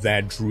flow of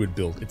that Druid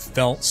build. It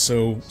felt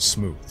so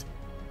smooth.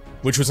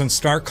 Which was in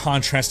stark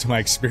contrast to my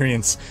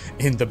experience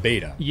in the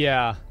beta.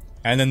 Yeah.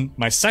 And then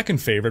my second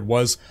favorite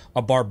was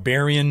a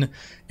Barbarian.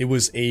 It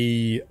was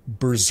a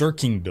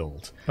Berserking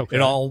build. Okay.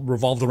 It all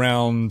revolved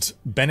around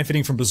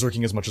benefiting from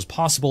Berserking as much as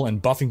possible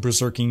and buffing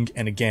Berserking.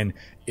 And again,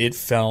 it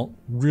felt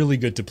really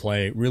good to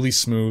play, really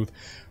smooth.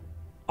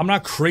 I'm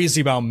not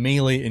crazy about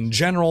melee in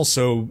general,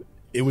 so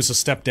it was a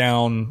step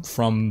down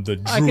from the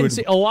Druid. I can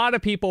see a lot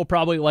of people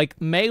probably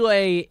like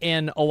melee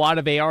in a lot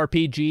of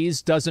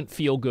ARPGs doesn't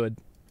feel good.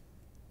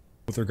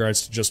 With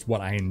regards to just what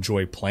I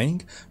enjoy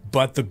playing,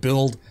 but the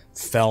build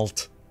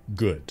felt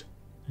good.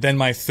 Then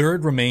my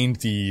third remained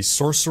the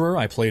Sorcerer.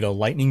 I played a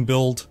Lightning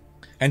build.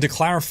 And to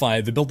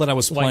clarify, the build that I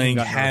was playing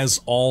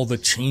has all the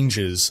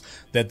changes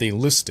that they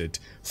listed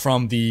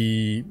from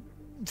the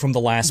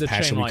last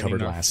patch that we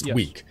covered last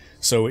week.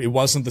 So it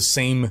wasn't the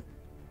same,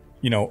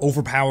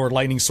 overpowered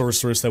lightning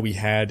sorceress that we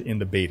had in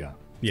the beta.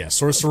 Yeah,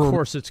 Sorcerer... Of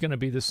course, it's going to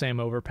be the same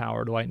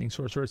overpowered Lightning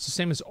Sorcerer. It's the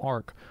same as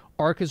Arc.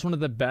 Arc is one of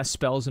the best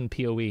spells in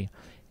PoE.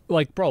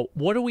 Like, bro,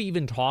 what are we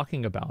even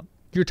talking about?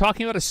 You're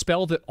talking about a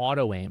spell that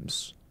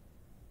auto-aims.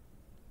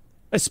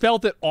 A spell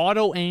that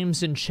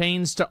auto-aims and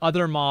chains to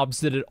other mobs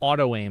that it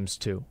auto-aims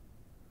to.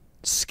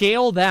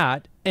 Scale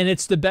that, and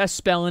it's the best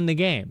spell in the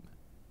game.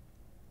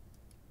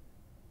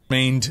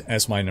 Remained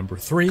as my number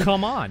 3.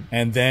 Come on.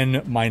 And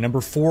then my number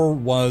 4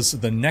 was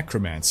the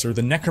Necromancer.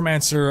 The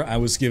Necromancer, I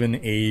was given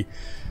a...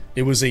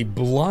 It was a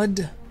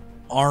blood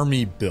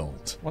army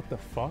build. What the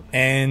fuck?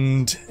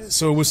 And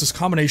so it was this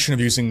combination of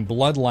using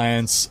Blood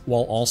Lance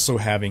while also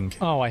having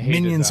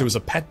minions. That. It was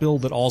a pet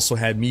build that also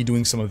had me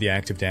doing some of the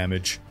active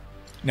damage.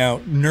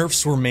 Now,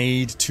 nerfs were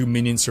made to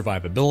minion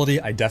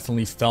survivability. I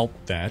definitely felt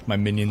that. My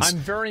minions... I'm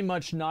very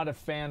much not a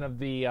fan of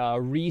the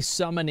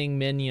resummoning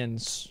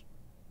minions.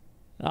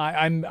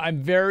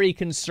 I'm very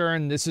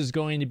concerned this is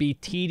going to be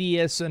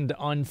tedious and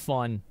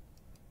unfun.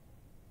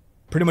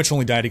 Pretty much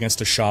only died against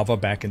a Shava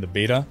back in the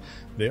beta.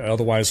 They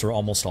otherwise are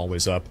almost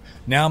always up.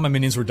 Now my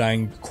minions were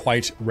dying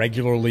quite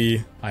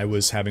regularly. I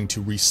was having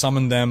to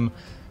resummon them.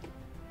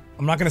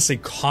 I'm not going to say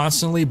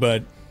constantly,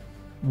 but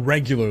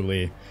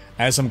regularly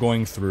as I'm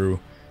going through.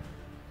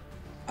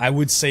 I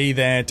would say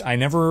that I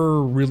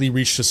never really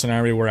reached a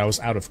scenario where I was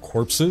out of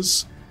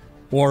corpses.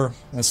 Or,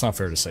 that's not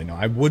fair to say, no.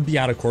 I would be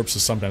out of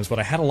corpses sometimes, but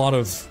I had a lot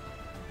of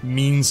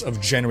means of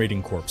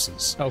generating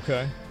corpses.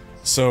 Okay.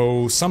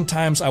 So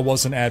sometimes I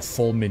wasn't at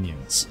full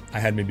minions. I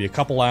had maybe a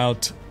couple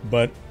out,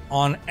 but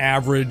on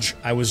average,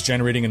 I was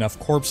generating enough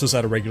corpses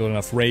at a regular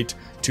enough rate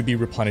to be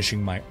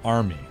replenishing my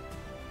army.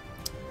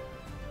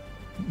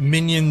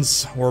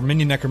 Minions, or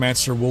Minion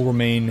Necromancer, will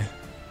remain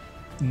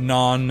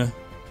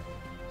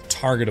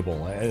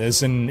non-targetable,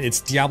 as in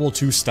it's Diablo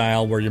 2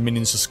 style where your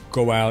minions just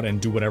go out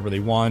and do whatever they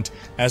want,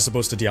 as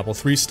opposed to Diablo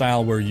 3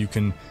 style where you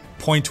can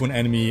point to an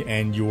enemy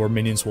and your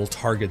minions will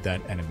target that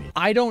enemy.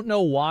 I don't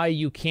know why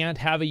you can't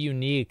have a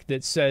unique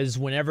that says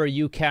whenever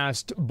you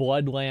cast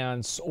Blood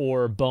Lance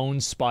or Bone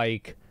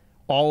Spike,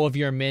 all of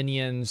your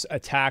minions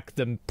attack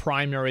the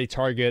primary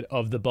target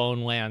of the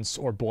Bone Lance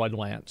or Blood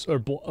Lance, or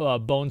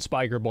Bone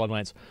Spike or Blood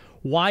Lance.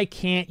 Why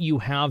can't you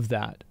have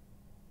that?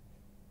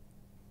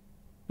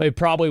 They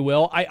probably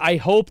will. I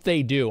hope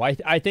they do.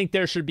 I think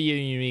there should be a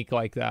unique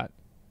like that.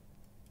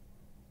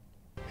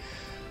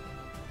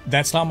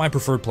 That's not my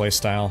preferred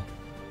playstyle,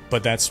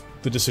 but that's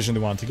the decision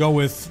they wanted to go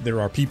with. There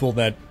are people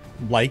that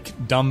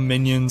like dumb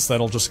minions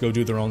that'll just go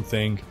do their own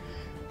thing.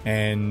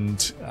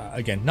 And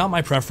again, not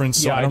my preference,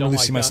 so Yeah, I don't really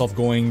like see myself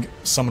going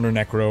Summoner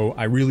Necro.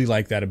 I really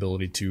like that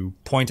ability to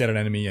point at an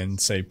enemy and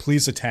say,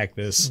 please attack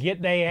this.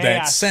 Get they ass.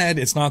 That said,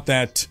 it's not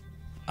that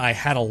I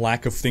had a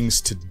lack of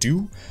things to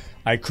do.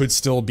 I could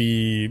still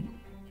be,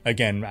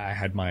 again, I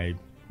had my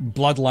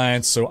Blood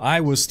Lance, so I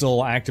was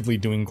still actively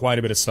doing quite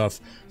a bit of stuff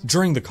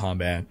during the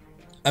combat.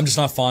 I'm just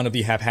not fond of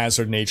the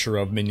haphazard nature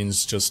of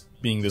minions just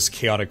being this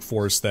chaotic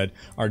force that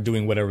are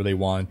doing whatever they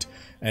want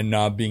and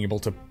not being able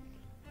to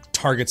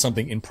target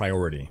something in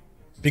priority.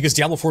 Because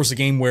Diablo 4 is a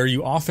game where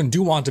you often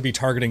do want to be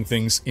targeting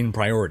things in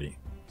priority.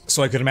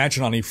 So I could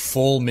imagine on a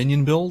full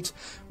minion build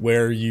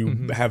where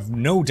you have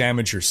no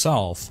damage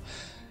yourself,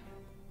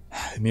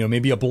 you know,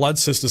 maybe a Blood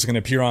Cyst is going to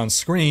appear on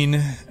screen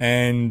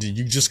and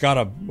you just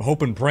gotta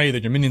hope and pray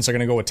that your minions are going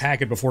to go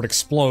attack it before it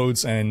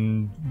explodes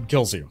and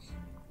kills you.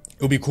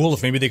 It would be cool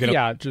if maybe they could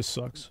it just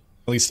sucks.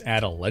 At least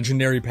add a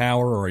legendary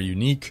power or a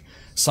unique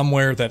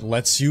somewhere that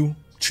lets you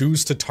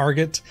choose to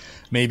target.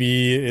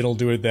 Maybe it'll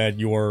do it that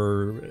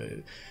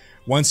you're...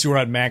 once you're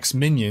at max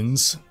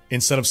minions,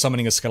 instead of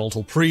summoning a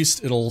Skeletal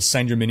Priest, it'll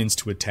send your minions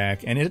to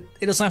attack. And it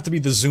doesn't have to be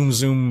the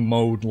zoom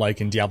mode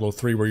like in Diablo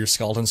 3 where your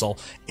skeletons all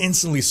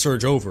instantly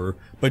surge over,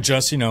 but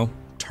just, you know,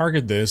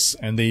 target this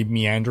and they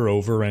meander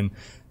over and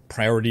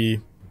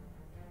priority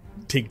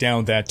take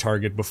down that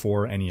target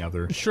before any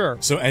other. Sure.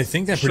 So I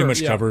think that pretty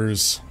much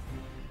covers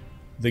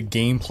the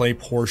gameplay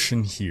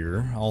portion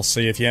here. I'll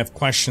say if you have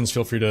questions,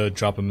 feel free to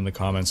drop them in the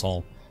comments.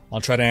 I'll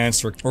try to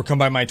answer, or come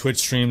by my Twitch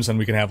streams and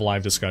we can have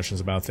live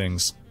discussions about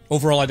things.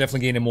 Overall, I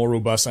definitely gained a more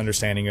robust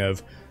understanding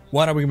of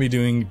what are we going to be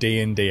doing day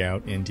in, day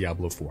out in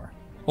Diablo 4.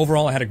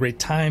 Overall, I had a great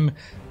time.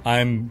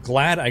 I'm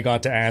glad I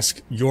got to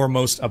ask your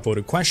most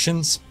upvoted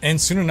questions, and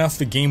soon enough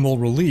the game will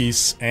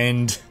release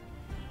and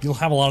you'll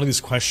have a lot of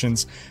these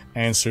questions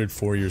answered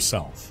for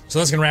yourself. So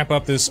that's going to wrap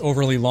up this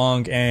overly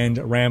long and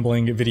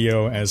rambling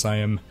video, as I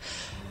am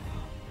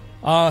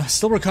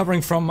still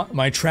recovering from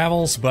my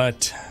travels,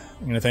 but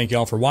I'm going to thank you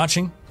all for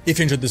watching. If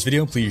you enjoyed this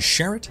video, please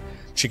share it,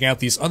 check out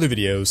these other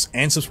videos,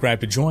 and subscribe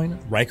to join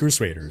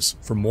Riker's Raiders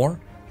for more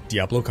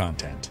Diablo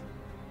content.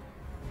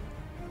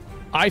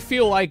 I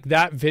feel like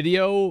that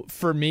video,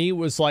 for me,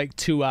 was like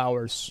 2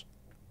 hours.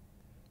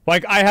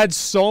 Like, I had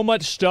so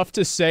much stuff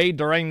to say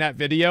during that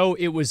video,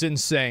 it was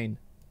insane.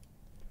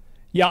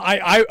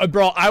 Yeah,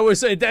 bro,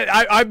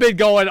 I've been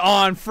going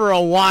on for a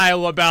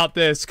while about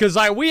this because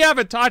we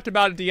haven't talked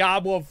about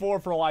Diablo 4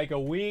 for like a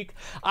week.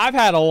 I've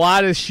had a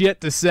lot of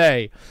shit to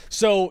say.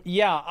 So,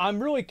 yeah,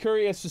 I'm really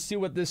curious to see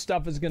what this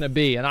stuff is going to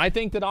be. And I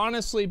think that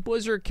honestly,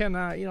 Blizzard can,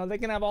 they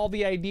can have all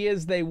the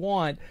ideas they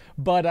want,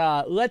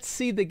 but let's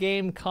see the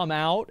game come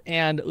out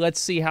and let's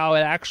see how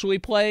it actually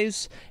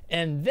plays.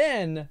 And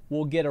then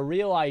we'll get a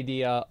real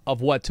idea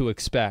of what to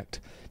expect.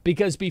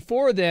 Because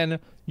before then,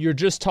 you're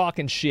just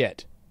talking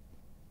shit.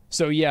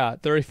 So yeah,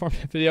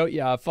 34-minute video.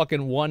 Yeah,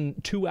 fucking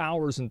 2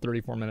 hours and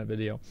 34-minute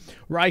video.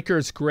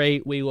 Riker's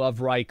great. We love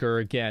Riker.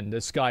 Again,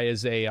 this guy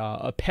is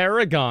a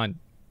paragon,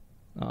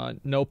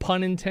 no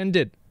pun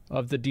intended,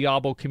 of the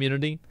Diablo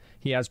community.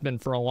 He has been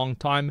for a long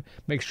time.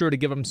 Make sure to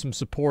give him some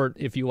support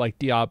if you like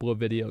Diablo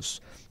videos.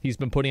 He's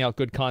been putting out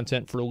good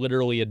content for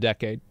literally a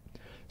decade.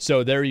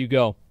 So there you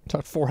go.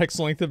 4x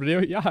length of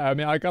video? Yeah, I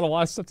mean, I got a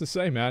lot of stuff to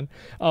say, man.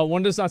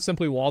 One does not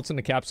simply waltz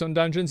into capstone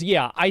dungeons.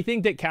 Yeah, I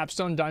think that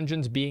capstone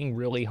dungeons being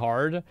really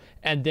hard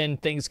and then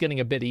things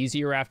getting a bit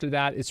easier after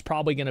that, it's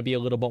probably going to be a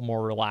little bit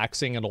more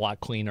relaxing and a lot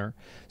cleaner.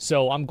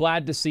 So I'm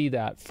glad to see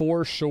that,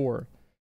 for sure.